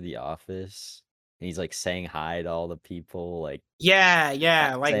walking through the office and he's like saying hi to all the people, like Yeah,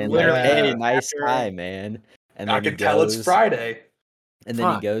 like saying literally. like, hey, Yeah. nice after- hi man, and I then he can tell it's goes- Friday. and then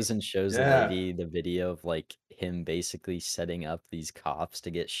he Fuck. goes and shows Yeah. the lady the video of like him basically setting up these cops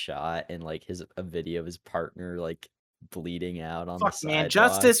to get shot, and like a video of his partner like bleeding out on the Fuck, sidewalk. man.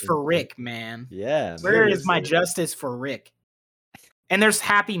 Justice and for stuff. Rick, man. Yeah, Where is my Seriously. justice for Rick? And there's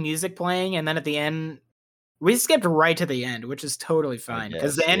happy music playing, and then at the end, we skipped right to the end, which is totally fine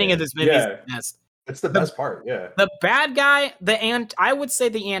because the guess, ending yeah. of this movie is Yeah. the best. It's the best part. Yeah. The bad guy, I would say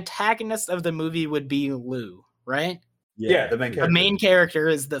the antagonist of the movie would be Lou, right? Yeah, the main The character. main character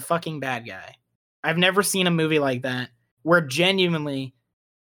is the fucking bad guy. I've never seen a movie like that where genuinely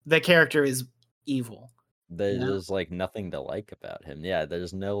the character is evil. There's like nothing to like about him. Yeah,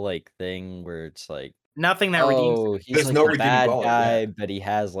 there's no like thing where it's like, Nothing that redeems him. oh, he's There's like no the redeeming bad quality, guy, yeah. but he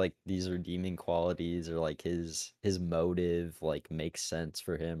has like these redeeming qualities, or like his motive like makes sense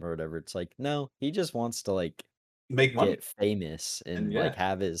for him or whatever. It's like, no, he just wants to like Make money. get famous and And, like yeah.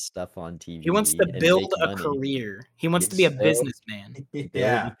 have his stuff on TV. He wants to and build make a money. career. He wants to be a Yes. businessman. Build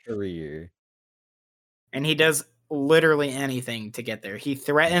Yeah. a career. And he does literally anything to get there. He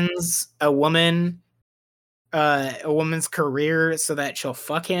threatens a woman's career so that she'll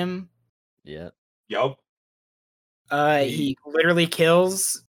fuck him. Yeah. Yup. He literally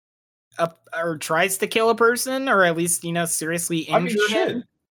kills or tries to kill a person, or at least, seriously injure him.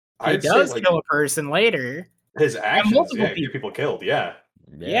 He does kill a person later. His actions, get people killed, yeah.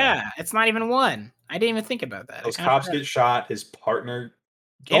 Yeah, it's not even one. I didn't even think about that. Those cops get shot, his partner...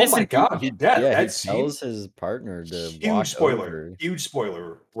 Oh my god, he tells his partner to walk over. Huge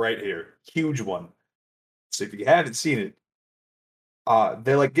spoiler right here. Huge one. So if you haven't seen it,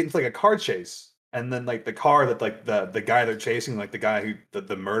 they're like getting into like a car chase, and then like the car that like the guy they're chasing, like the guy who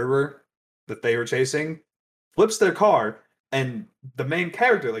the murderer that they were chasing, flips their car, and the main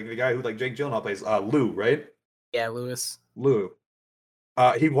character, like the guy who like Jake Gyllenhaal plays, Lou, right? Yeah, Lewis. Lou.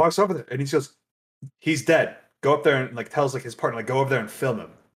 He walks over there and he goes, "He's dead. Go up there," and like tells like his partner, like, go over there and film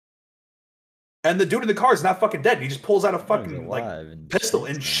him. And the dude in the car is not fucking dead. He just pulls out a fucking like pistol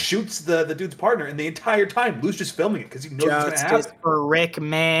and shoots the dude's partner. And the entire time, Lou's just filming it because he knows it's gonna happen. Justice for Rick,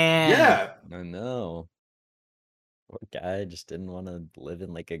 man. Yeah, I know. Poor guy just didn't want to live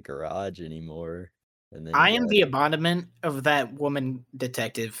in like a garage anymore. And then I am the embodiment of that woman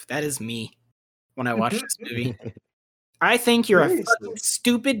detective. That is me when I watch this movie. I think you're a fucking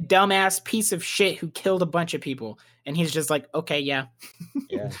stupid, dumbass piece of shit who killed a bunch of people. And he's just like, okay, yeah.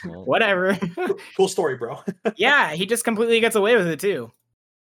 Yeah. Well, whatever. Cool story, bro. Yeah, he just completely gets away with it too.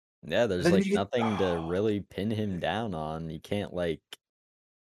 Yeah, there's like nothing to really pin him down on. You can't like,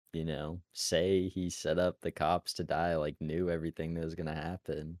 say he set up the cops to die, like knew everything that was gonna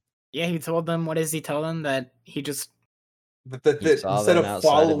happen. Yeah, he told them, what does he tell them? That he just... He saw instead them of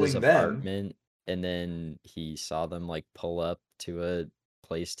following of his them... apartment, and then he saw them like pull up to a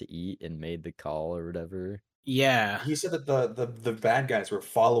place to eat and made the call or whatever. Yeah. He said that the bad guys were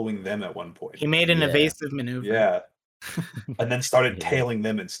following them at one point. He made an evasive maneuver. Yeah. And then started tailing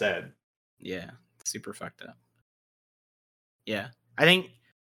them instead. Yeah. Super fucked up. Yeah. I think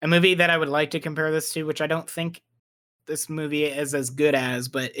a movie that I would like to compare this to, which I don't think this movie is as good as,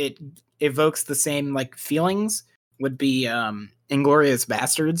 but it evokes the same like feelings, would be Inglourious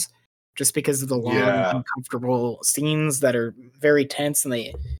Bastards, just because of the long, uncomfortable scenes that are very tense, and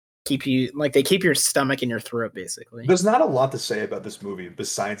they keep your stomach in your throat, basically. There's not a lot to say about this movie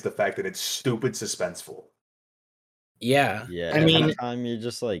besides the fact that it's stupid suspenseful. Yeah. Yeah. I mean, every time you're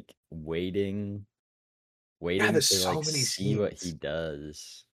just like waiting there's to so like many see what scenes. he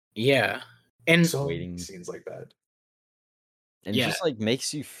does. Yeah. And so many scenes like that. And just like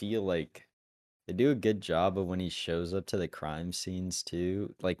makes you feel like they do a good job of when he shows up to the crime scenes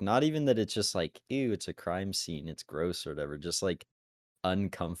too. Like not even that it's just like, ew, it's a crime scene, it's gross or whatever, just like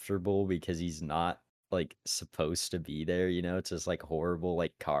uncomfortable because he's not like supposed to be there, it's just like horrible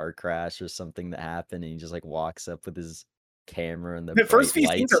like car crash or something that happened, and he just like walks up with his camera and the first few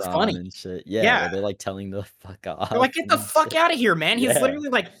scenes are funny and shit. Yeah, they're like telling the fuck off. They're like, get the fuck out of here, man. He's literally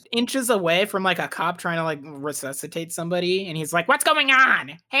like inches away from like a cop trying to like resuscitate somebody, and he's like, what's going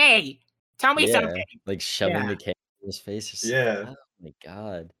on? Hey, tell me something. Like shoving the camera in his face. Just like, oh my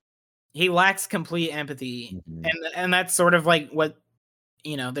god. He lacks complete empathy. And that's sort of like what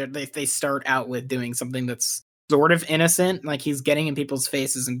they start out with, doing something that's sort of innocent, like he's getting in people's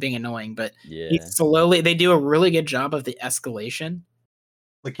faces and being annoying, but they do a really good job of the escalation.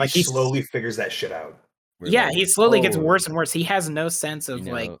 Like he slowly figures that shit out. He slowly gets worse and worse. He has no sense of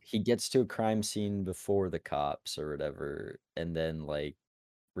he gets to a crime scene before the cops or whatever, and then like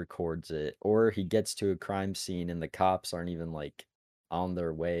records it, or he gets to a crime scene and the cops aren't even like on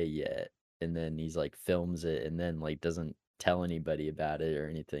their way yet, and then he's like films it and then like doesn't tell anybody about it or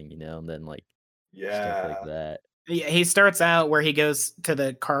anything, and then like stuff like that. Yeah, he starts out where he goes to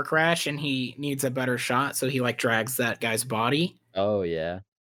the car crash and he needs a better shot, so he like drags that guy's body. Oh yeah.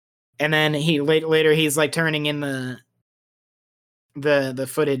 And then he later he's like turning in the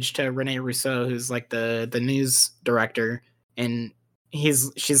footage to Rene Rousseau, who's like the news director, and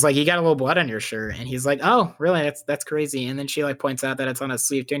she's like, you got a little blood on your shirt, and he's like, oh really, that's crazy. And then she like points out that it's on his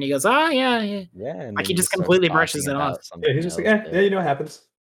sleeve too, and he goes, oh yeah, like he just completely brushes it off. Yeah, he's just like, what happens.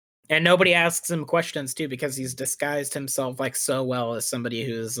 And nobody asks him questions too, because he's disguised himself like so well as somebody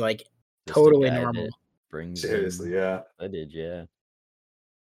who's like just totally normal. Seriously, yeah. I did, yeah.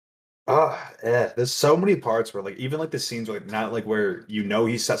 There's so many parts where like even like the scenes where like not like where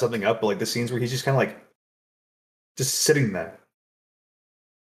he set something up, but like the scenes where he's just kind of like just sitting there.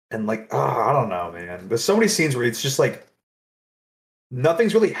 And like, I don't know, man. There's so many scenes where it's just like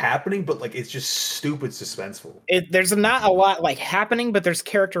nothing's really happening, but like it's just stupid suspenseful. There's not a lot like happening, but there's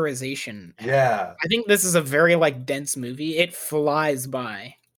characterization. Yeah. I think this is a very like dense movie. It flies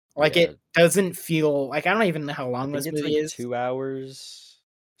by. Like Yeah. it doesn't feel like I don't even know how I long think this it's movie like is. 2 hours,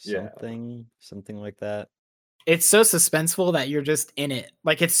 Yeah. something like that. It's so suspenseful that you're just in it.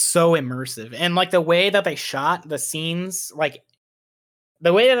 Like it's so immersive. And like the way that they shot the scenes, like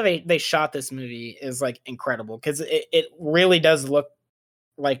the way that they shot this movie is like incredible because it really does look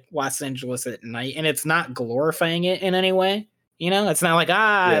like Los Angeles at night, and it's not glorifying it in any way. You know, it's not like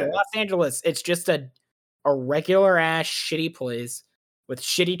Yeah. Los Angeles. It's just a regular ass shitty place with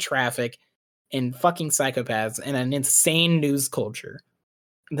shitty traffic and fucking psychopaths and an insane news culture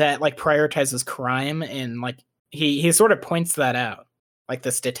that like prioritizes crime, and like he sort of points that out, like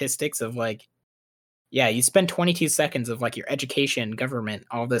the statistics of like, yeah, you spend 22 seconds of like your education, government,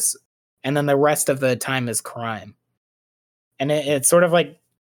 all this, and then the rest of the time is crime. And it's sort of like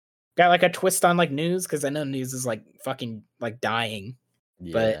got like a twist on like news because I know news is like fucking like dying,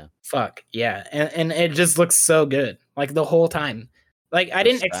 but Yeah. fuck yeah, and it just looks so good like the whole time. Like I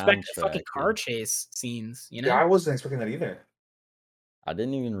The didn't expect the fucking soundtrack, car dude. chase scenes, you know? Yeah, I wasn't expecting that either. I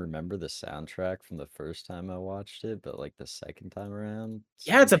didn't even remember the soundtrack from the first time I watched it, but like the second time around,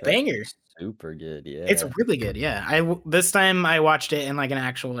 Yeah, it's a soundtrack banger. was super good. It's Yeah. really good. Yeah, this time I watched it in like an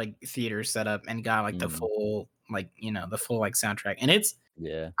actual like theater setup and got like the full like the full like soundtrack, and it's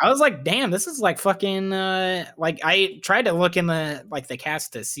Yeah. I was like, damn, this is like fucking like I tried to look in the like the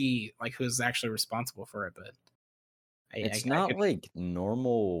cast to see like who's actually responsible for it, but It's I not couldn't. like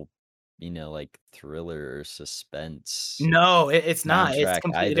normal, like thriller or suspense No, it's not. It's soundtrack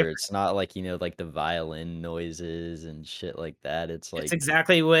completely either. different. It's not like, like the violin noises and shit like that. It's It's like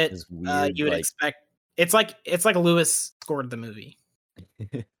exactly what this weird, you would like, expect. It's like Lewis scored the movie.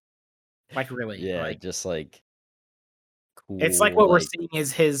 Like really, yeah, like just like it's like cool, what we're like, seeing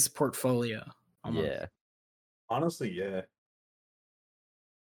is his portfolio. Almost. yeah. Honestly, yeah.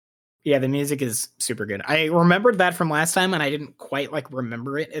 Yeah, the music is super good. I remembered that from last time, and I didn't quite like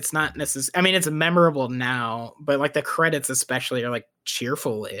remember it. It's not necessarily. I mean, it's memorable now, but like the credits especially are like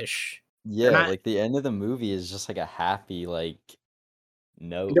cheerful-ish. Yeah, not- like the end of the movie is just like a happy, like,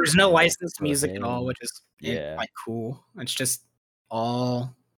 note, There's no like, licensed for music at all, him. which is Yeah. like cool. It's just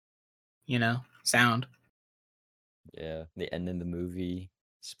all sound. Yeah. The end of the movie,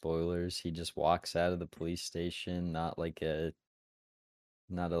 spoilers, he just walks out of the police station, not a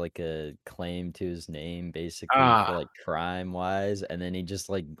claim to his name, basically, for like crime wise, and then he just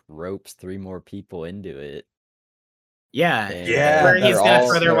like ropes 3 more people into it. Yeah, And Yeah, where he's gonna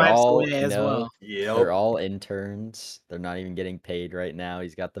throw their they're lives all, away as well. Yep. they're all interns. They're not even getting paid right now.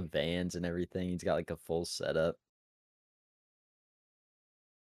 He's got the vans and everything. He's got like a full setup.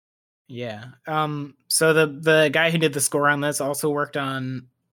 Yeah. So the guy who did the score on this also worked on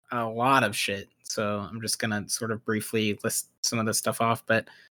a lot of shit. So I'm just gonna sort of briefly list some of this stuff off. But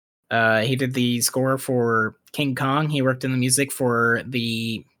he did the score for King Kong. He worked in the music for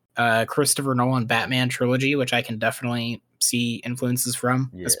the Christopher Nolan Batman trilogy, which I can definitely see influences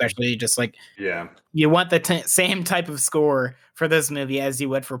from. Yeah. Especially just like Yeah. you want the same type of score for this movie as you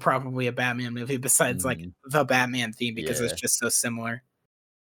would for probably a Batman movie, besides like the Batman theme, because it's just so similar.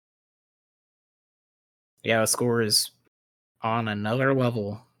 Yeah, the score is on another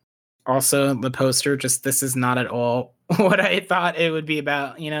level. Also, the poster, just this is not at all what I thought it would be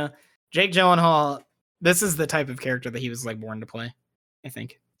about. Jake Gyllenhaal, this is the type of character that he was like born to play, I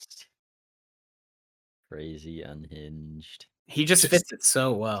think. Crazy, unhinged. He just fits it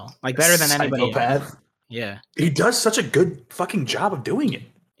so well. Like better than anybody else. Yeah. He does such a good fucking job of doing it.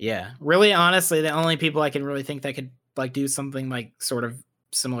 Yeah. Really, honestly, the only people I can really think that could like do something like sort of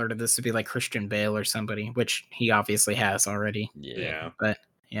similar to this would be like Christian Bale or somebody, which he obviously has already. Yeah. But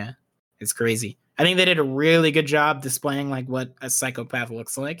yeah, it's crazy. I think they did a really good job displaying like what a psychopath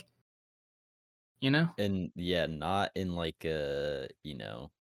looks like. And yeah, not in like a,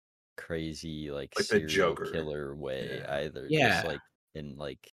 crazy like the serial Joker killer way either. Yeah. Just like in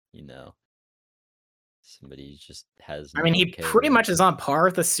like, somebody just has I mean, he pretty much is on par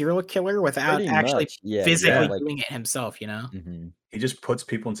with a serial killer without Pretty actually much, yeah, physically like- doing it himself, Mhm. He just puts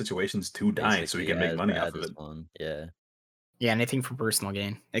people in situations to die so he Basically can make as money bad off of as it. one. Yeah. Yeah, anything for personal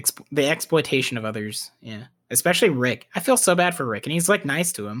gain. The exploitation of others. Yeah. Especially Rick. I feel so bad for Rick, and he's like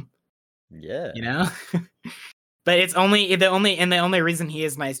nice to him. Yeah. But it's the only reason he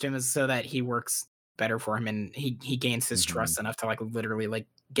is nice to him is so that he works better for him, and he gains his trust enough to like literally like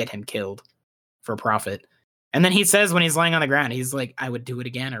get him killed for profit. And then he says when he's lying on the ground, he's like, I would do it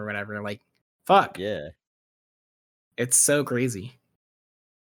again or whatever. Like, fuck. Yeah. It's so crazy.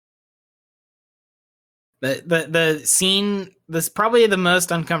 The scene, this probably the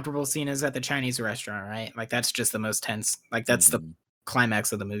most uncomfortable scene is at the Chinese restaurant, right? Like that's just the most tense. Like that's the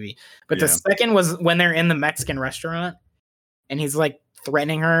climax of the movie. But the second was when they're in the Mexican restaurant and he's like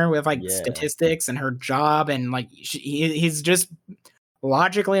threatening her with like Yeah. statistics and her job, and like he's just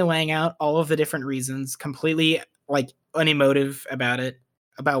logically laying out all of the different reasons, completely like unemotive about it,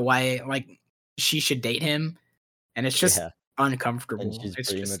 about why like she should date him, and it's just Yeah. uncomfortable. And she's It's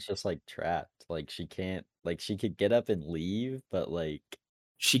pretty just much just like trapped. Like she can't like she could get up and leave, but like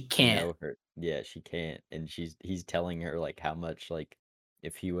she you can't. know her yeah, she can't. And he's telling her like how much like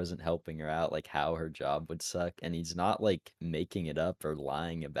if he wasn't helping her out, like how her job would suck. And he's not like making it up or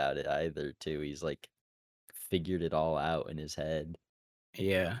lying about it either, too. He's like figured it all out in his head.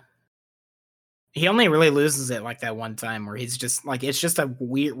 Yeah. He only really loses it like that one time where he's just like, it's just a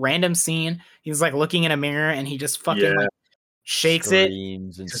weird random scene. He's like looking in a mirror and he just fucking like shakes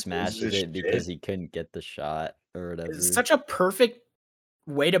Screams and Just smashes loses it because shit. he couldn't get the shot or whatever. It's such a perfect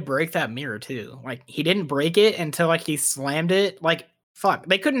way to break that mirror too. Like he didn't break it until like he slammed it. Like fuck,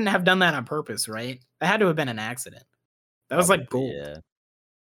 they couldn't have done that on purpose, right? That had to have been an accident. That was like Probably, gold. yeah.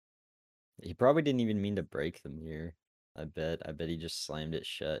 He probably didn't even mean to break the mirror. I bet he just slammed it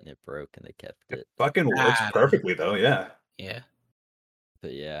shut and it broke and they kept It it. fucking works Ah. perfectly though, yeah. Yeah.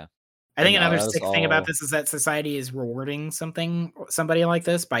 But yeah. I think But no, another that was sick thing about all- this is that society is rewarding somebody like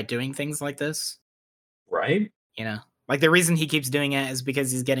this by doing things like this. Right? You know, like the reason he keeps doing it is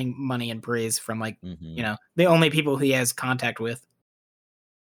because he's getting money and praise from like Mhm. you know the only people he has contact with.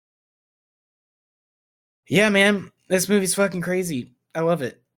 Yeah, man, this movie's fucking crazy. I love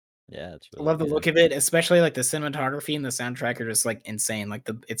it. Yeah, it's I really love the good. look of it, especially like the cinematography and the soundtrack are just like insane. Like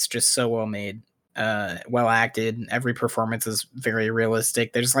it's just so well made, well acted. Every performance is very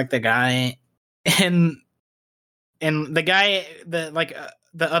realistic. There's like the guy, and the guy,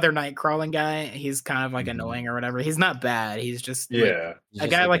 the other night crawling guy. He's kind of like Mhm. annoying or whatever. He's not bad. He's just like, Yeah. He's a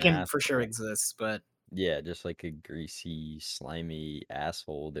just guy like an him for sure asshole. exists, but Yeah, just like a greasy, slimy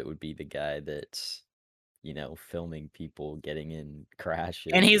asshole that would be the guy that's, you know, filming people getting in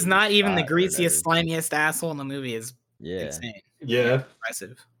crashes. and he's or not even the shot or greasiest, whatever. slimiest asshole in the movie. Is Yeah. insane. Yeah.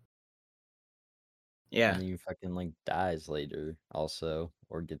 Impressive. Yeah, And he fucking like dies later also,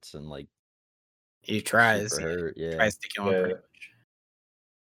 or gets in like he tries. super Yeah, hurt. Yeah. tries to kill him pretty Yeah. much.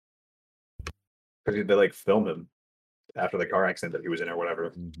 Because they like film him after the car accident that he was in or whatever.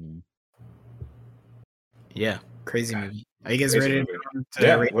 Mm-hmm. Yeah, crazy movie. Are you guys Crazy ready movie. to move on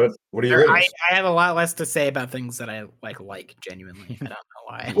Yeah. rate? What are your I ratings? have a lot less to say about things that I like genuinely. I don't know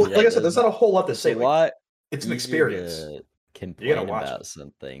why. Well, Yeah, like I said, there's not a whole lot to say. It's a Like, lot it's an easier experience. to gotta complain watch about it.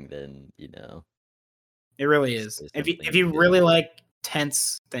 something than, you know. It really say is. If something's you good. really like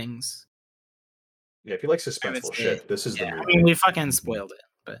tense things, Yeah, if you like I would suspenseful say, shit, this is the yeah, movie. I mean, we fucking spoiled it,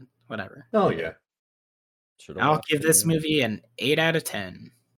 but whatever. Oh Yeah. yeah. Should've I'll watched give it, this man. movie an 8 out of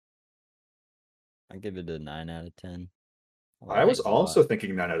 10. I give it a 9 out of 10. I was like it a lot. also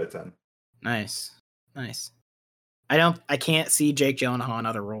thinking 9 out of 10. Nice. I can't see Jake Gyllenhaal in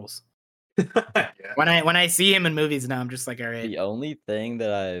other roles. Yeah. When I see him in movies now, I'm just like, all right. The only thing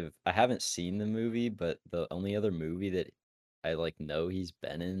that I haven't seen the movie, but the only other movie that I like know he's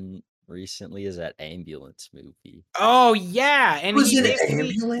been in recently is that Ambulance movie. Oh yeah, and Was he it basically-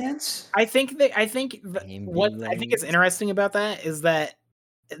 Ambulance? I think what I think is Ambulance? interesting about that is that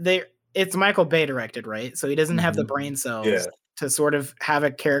it's Michael Bay directed, right? So he doesn't have the Mhm. brain cells Yeah. to sort of have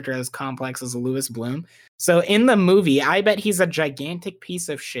a character as complex as Lewis Bloom. So in the movie, I bet he's a gigantic piece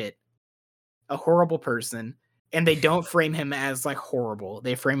of shit, a horrible person, and they don't frame him as like horrible.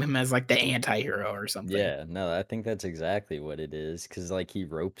 They frame him as like the anti-hero or something. Yeah, no, I think that's exactly what it is. Cause like he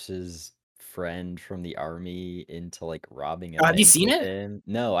ropes his friend from the army into like robbing a Have you bank seen with it? him.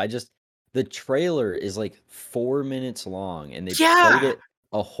 No, the trailer is like 4 minutes long and they played Yeah. it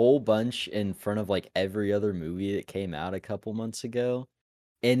a whole bunch in front of like every other movie that came out a couple months ago.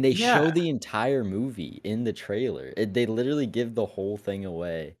 And they Yeah. show the entire movie in the trailer. They literally give the whole thing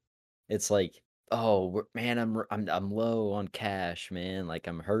away. It's like, oh man, I'm low on cash, man. Like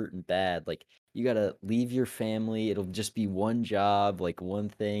I'm hurting bad. Like you gotta leave your family. It'll just be one job, like one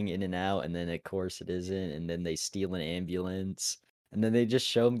thing in and out, and then of course it isn't. And then they steal an ambulance, and then they just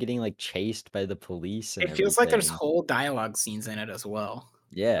show him getting like chased by the police and It feels like there's everything. whole dialogue scenes in it as well.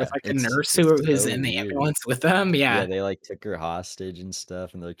 Yeah, With like the it's nurse it's who's so in the weird. ambulance with them. Yeah, Yeah. they like took her hostage and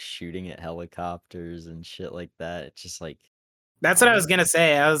stuff, and they're like shooting at helicopters and shit like that. It's just like, That's what I was gonna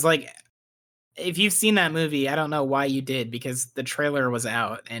say. I was like, if you've seen that movie, I don't know why you did, because the trailer was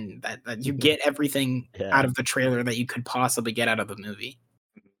out and that you get everything Yeah. out of the trailer that you could possibly get out of the movie.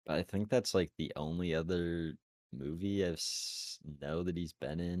 But I think that's like the only other movie know that he's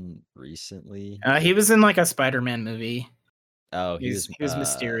been in recently. He was in like a Spider-Man movie. Oh, he was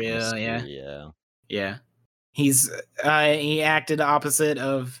Mysterio, yeah. Mysterio. Yeah. He acted opposite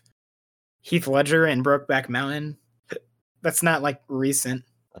of Heath Ledger in Brokeback Mountain. That's not like recent.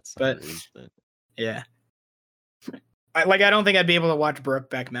 That's But- not recent. Yeah. I don't think I'd be able to watch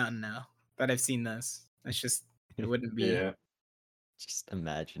Brokeback Mountain now that I've seen this. It's just it wouldn't be. Yeah. Just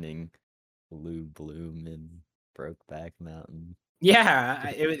imagining Lou Bloom in Brokeback Mountain. Yeah,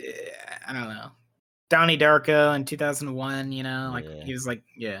 I don't know. Donnie Darko in 2001, you know, like Yeah. he was like,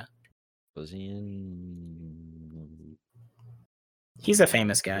 yeah, Was he in he's a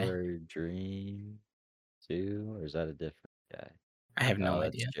famous guy. Your Dream too, or is that a different guy? I have no Oh,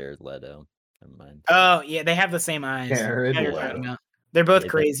 idea. that's Jared Leto. Never mind. Oh, yeah, they have the same eyes. Jared Yeah, you're Leto. talking about. They're both They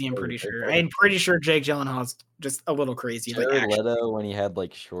both- crazy, I'm they're- pretty they're sure. both I'm pretty crazy. sure Jake Gyllenhaal's just a little crazy. Like, Jared actually. Leto when he had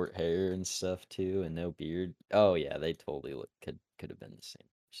like short hair and stuff too, and no beard. Oh yeah, they totally could have been the same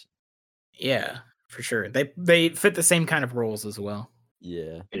person. Yeah, for sure. They fit the same kind of roles as well.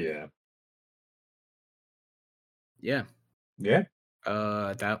 Yeah. Yeah. Yeah. Yeah.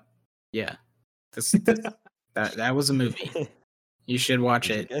 Yeah. This that was a movie. You should watch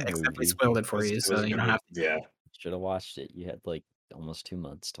It's a it. good Except we movie. spoiled it for It you, was so a you good don't have movie. Yeah. Should have watched it. You had like almost 2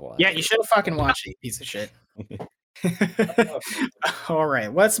 months to watch. Yeah, you it. should have fucking watched it, you piece of shit. All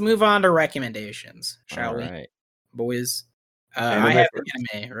right, let's move on to recommendations, shall we, Alright. boys? Anime I have first.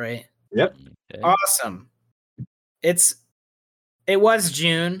 the anime, right? Yep. Okay. Awesome. It was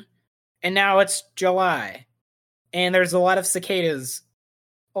June, and now it's July, and there's a lot of cicadas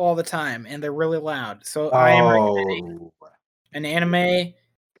all the time, and they're really loud. So I am recommending Oh. an anime,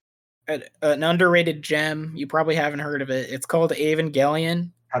 an underrated gem. You probably haven't heard of it. It's called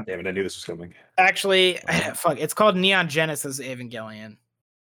Evangelion. God damn it! I knew this was coming. Actually, fuck, it's called Neon Genesis Evangelion.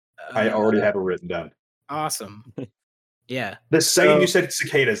 I already have it written down. Awesome. Yeah. The second you So- said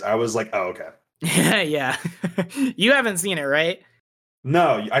cicadas, I was like, oh, okay. Yeah. You haven't seen it, right?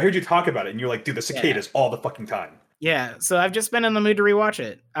 No, I heard you talk about it, and you're like, dude, the cicadas all the fucking time. Yeah. So I've just been in the mood to rewatch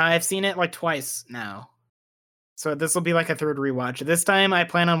it. I've seen it like twice now. So this will be like a third rewatch. This time I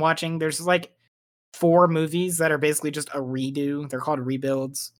plan on watching, there's like 4 movies that are basically just a redo. They're called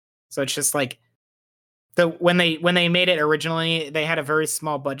rebuilds. So it's just like when they made it originally, they had a very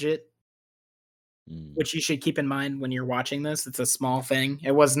small budget, Mm. which you should keep in mind when you're watching this. It's a small thing.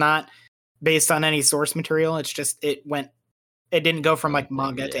 It was not based on any source material. It's just it didn't go from like Something,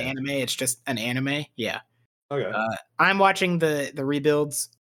 manga to yeah. anime. It's just an anime. Yeah. Okay. I'm watching the rebuilds.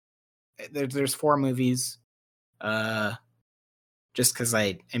 There's 4 movies. Just because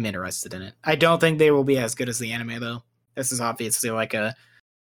I am interested in it. I don't think they will be as good as the anime though. This is obviously like a,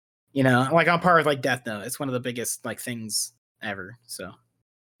 like on par with like Death Note. It's one of the biggest like things ever. So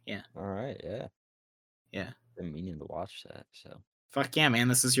Alright, yeah. Yeah. Been meaning to watch that, so fuck yeah, man.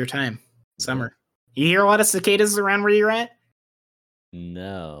 This is your time. Yeah. Summer. You hear a lot of cicadas around where you're at?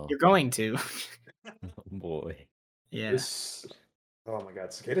 No. You're going to. Oh boy. Yeah. Oh my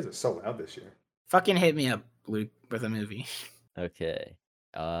god, cicadas are so loud this year. Fucking hit me up, Luke, with a movie. Okay.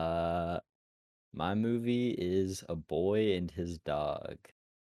 My movie is A Boy and His Dog.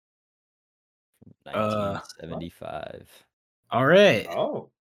 From 1975. All right.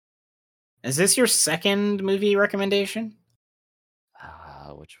 Oh. Is this your second movie recommendation?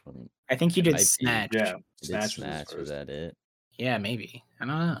 Which one? I think you It did might be. Snatch. Yeah. I did Snatch was Snatch, his was first. that it? Yeah, maybe. I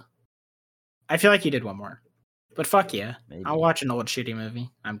don't know. I feel like you did one more. But fuck yeah. Maybe. I'll watch an old shitty movie.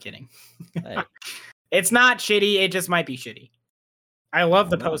 I'm kidding. Hey, It's not shitty, it just might be shitty. I love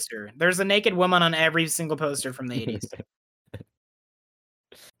the Why not? poster. There's a naked woman on every single poster from the 80s.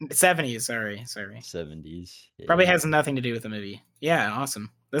 70s, sorry. 70s. Probably yeah. has nothing to do with the movie. Yeah, awesome.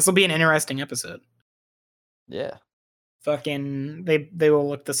 This will be an interesting episode. Yeah. Fucking they will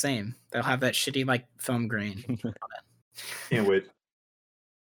look the same. They'll have that shitty like foam grain. Can't wait.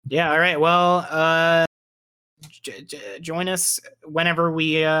 Yeah, all right. Well, join us whenever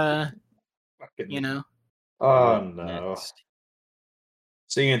we Fucking- What Oh no. next?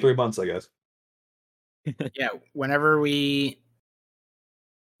 See you in 3 months, I guess. yeah, whenever we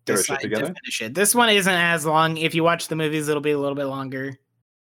Get our shit decide to together. finish it. This one isn't as long. If you watch the movies, it'll be a little bit longer.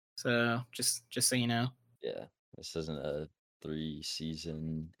 So just so you know. Yeah. This isn't a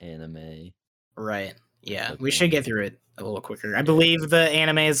 3-season anime. Right. Yeah. Okay. We should get through it a little quicker. I believe the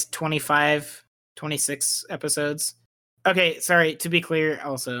anime is 25, 26 episodes. Okay, sorry, to be clear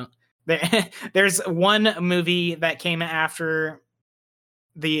also. There's one movie that came after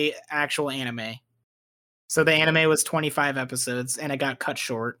the actual anime. So the anime was 25 episodes and it got cut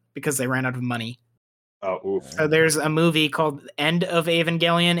short because they ran out of money. Oh, oof. So there's a movie called End of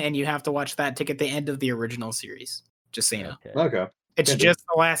Evangelion, and you have to watch that to get the end of the original series. Just so you know. Okay. Okay. It's Yeah, dude. just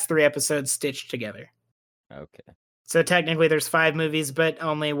the last 3 episodes stitched together. Okay. So technically there's 5 movies, but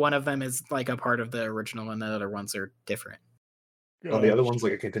only one of them is like a part of the original and the other ones are different. Are the other one's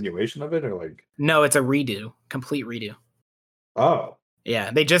like a continuation of it, or like? No, it's a redo. Complete redo. Oh,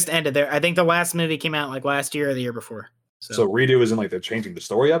 Yeah, they just ended there. I think the last movie came out like last year or the year before. so redo isn't like they're changing the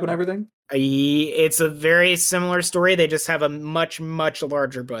story up and everything. It's a very similar story. They just have a much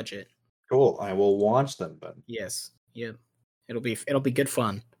larger budget. Cool. I will watch them then. Yes. Yep. It'll be good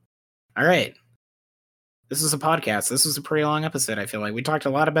fun. All right. This is a podcast. This was a pretty long episode, I feel like. We talked a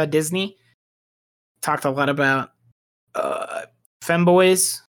lot about Disney. Talked a lot about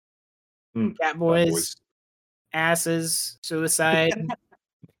femboys, catboys, asses, suicide, and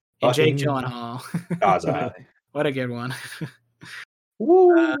Jake Gyllenhaal. What a good one.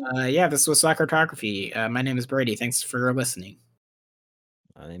 Yeah, this was Soccertography. My name is Brady. Thanks for listening.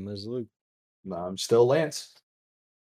 My name is Luke. I'm still Lance.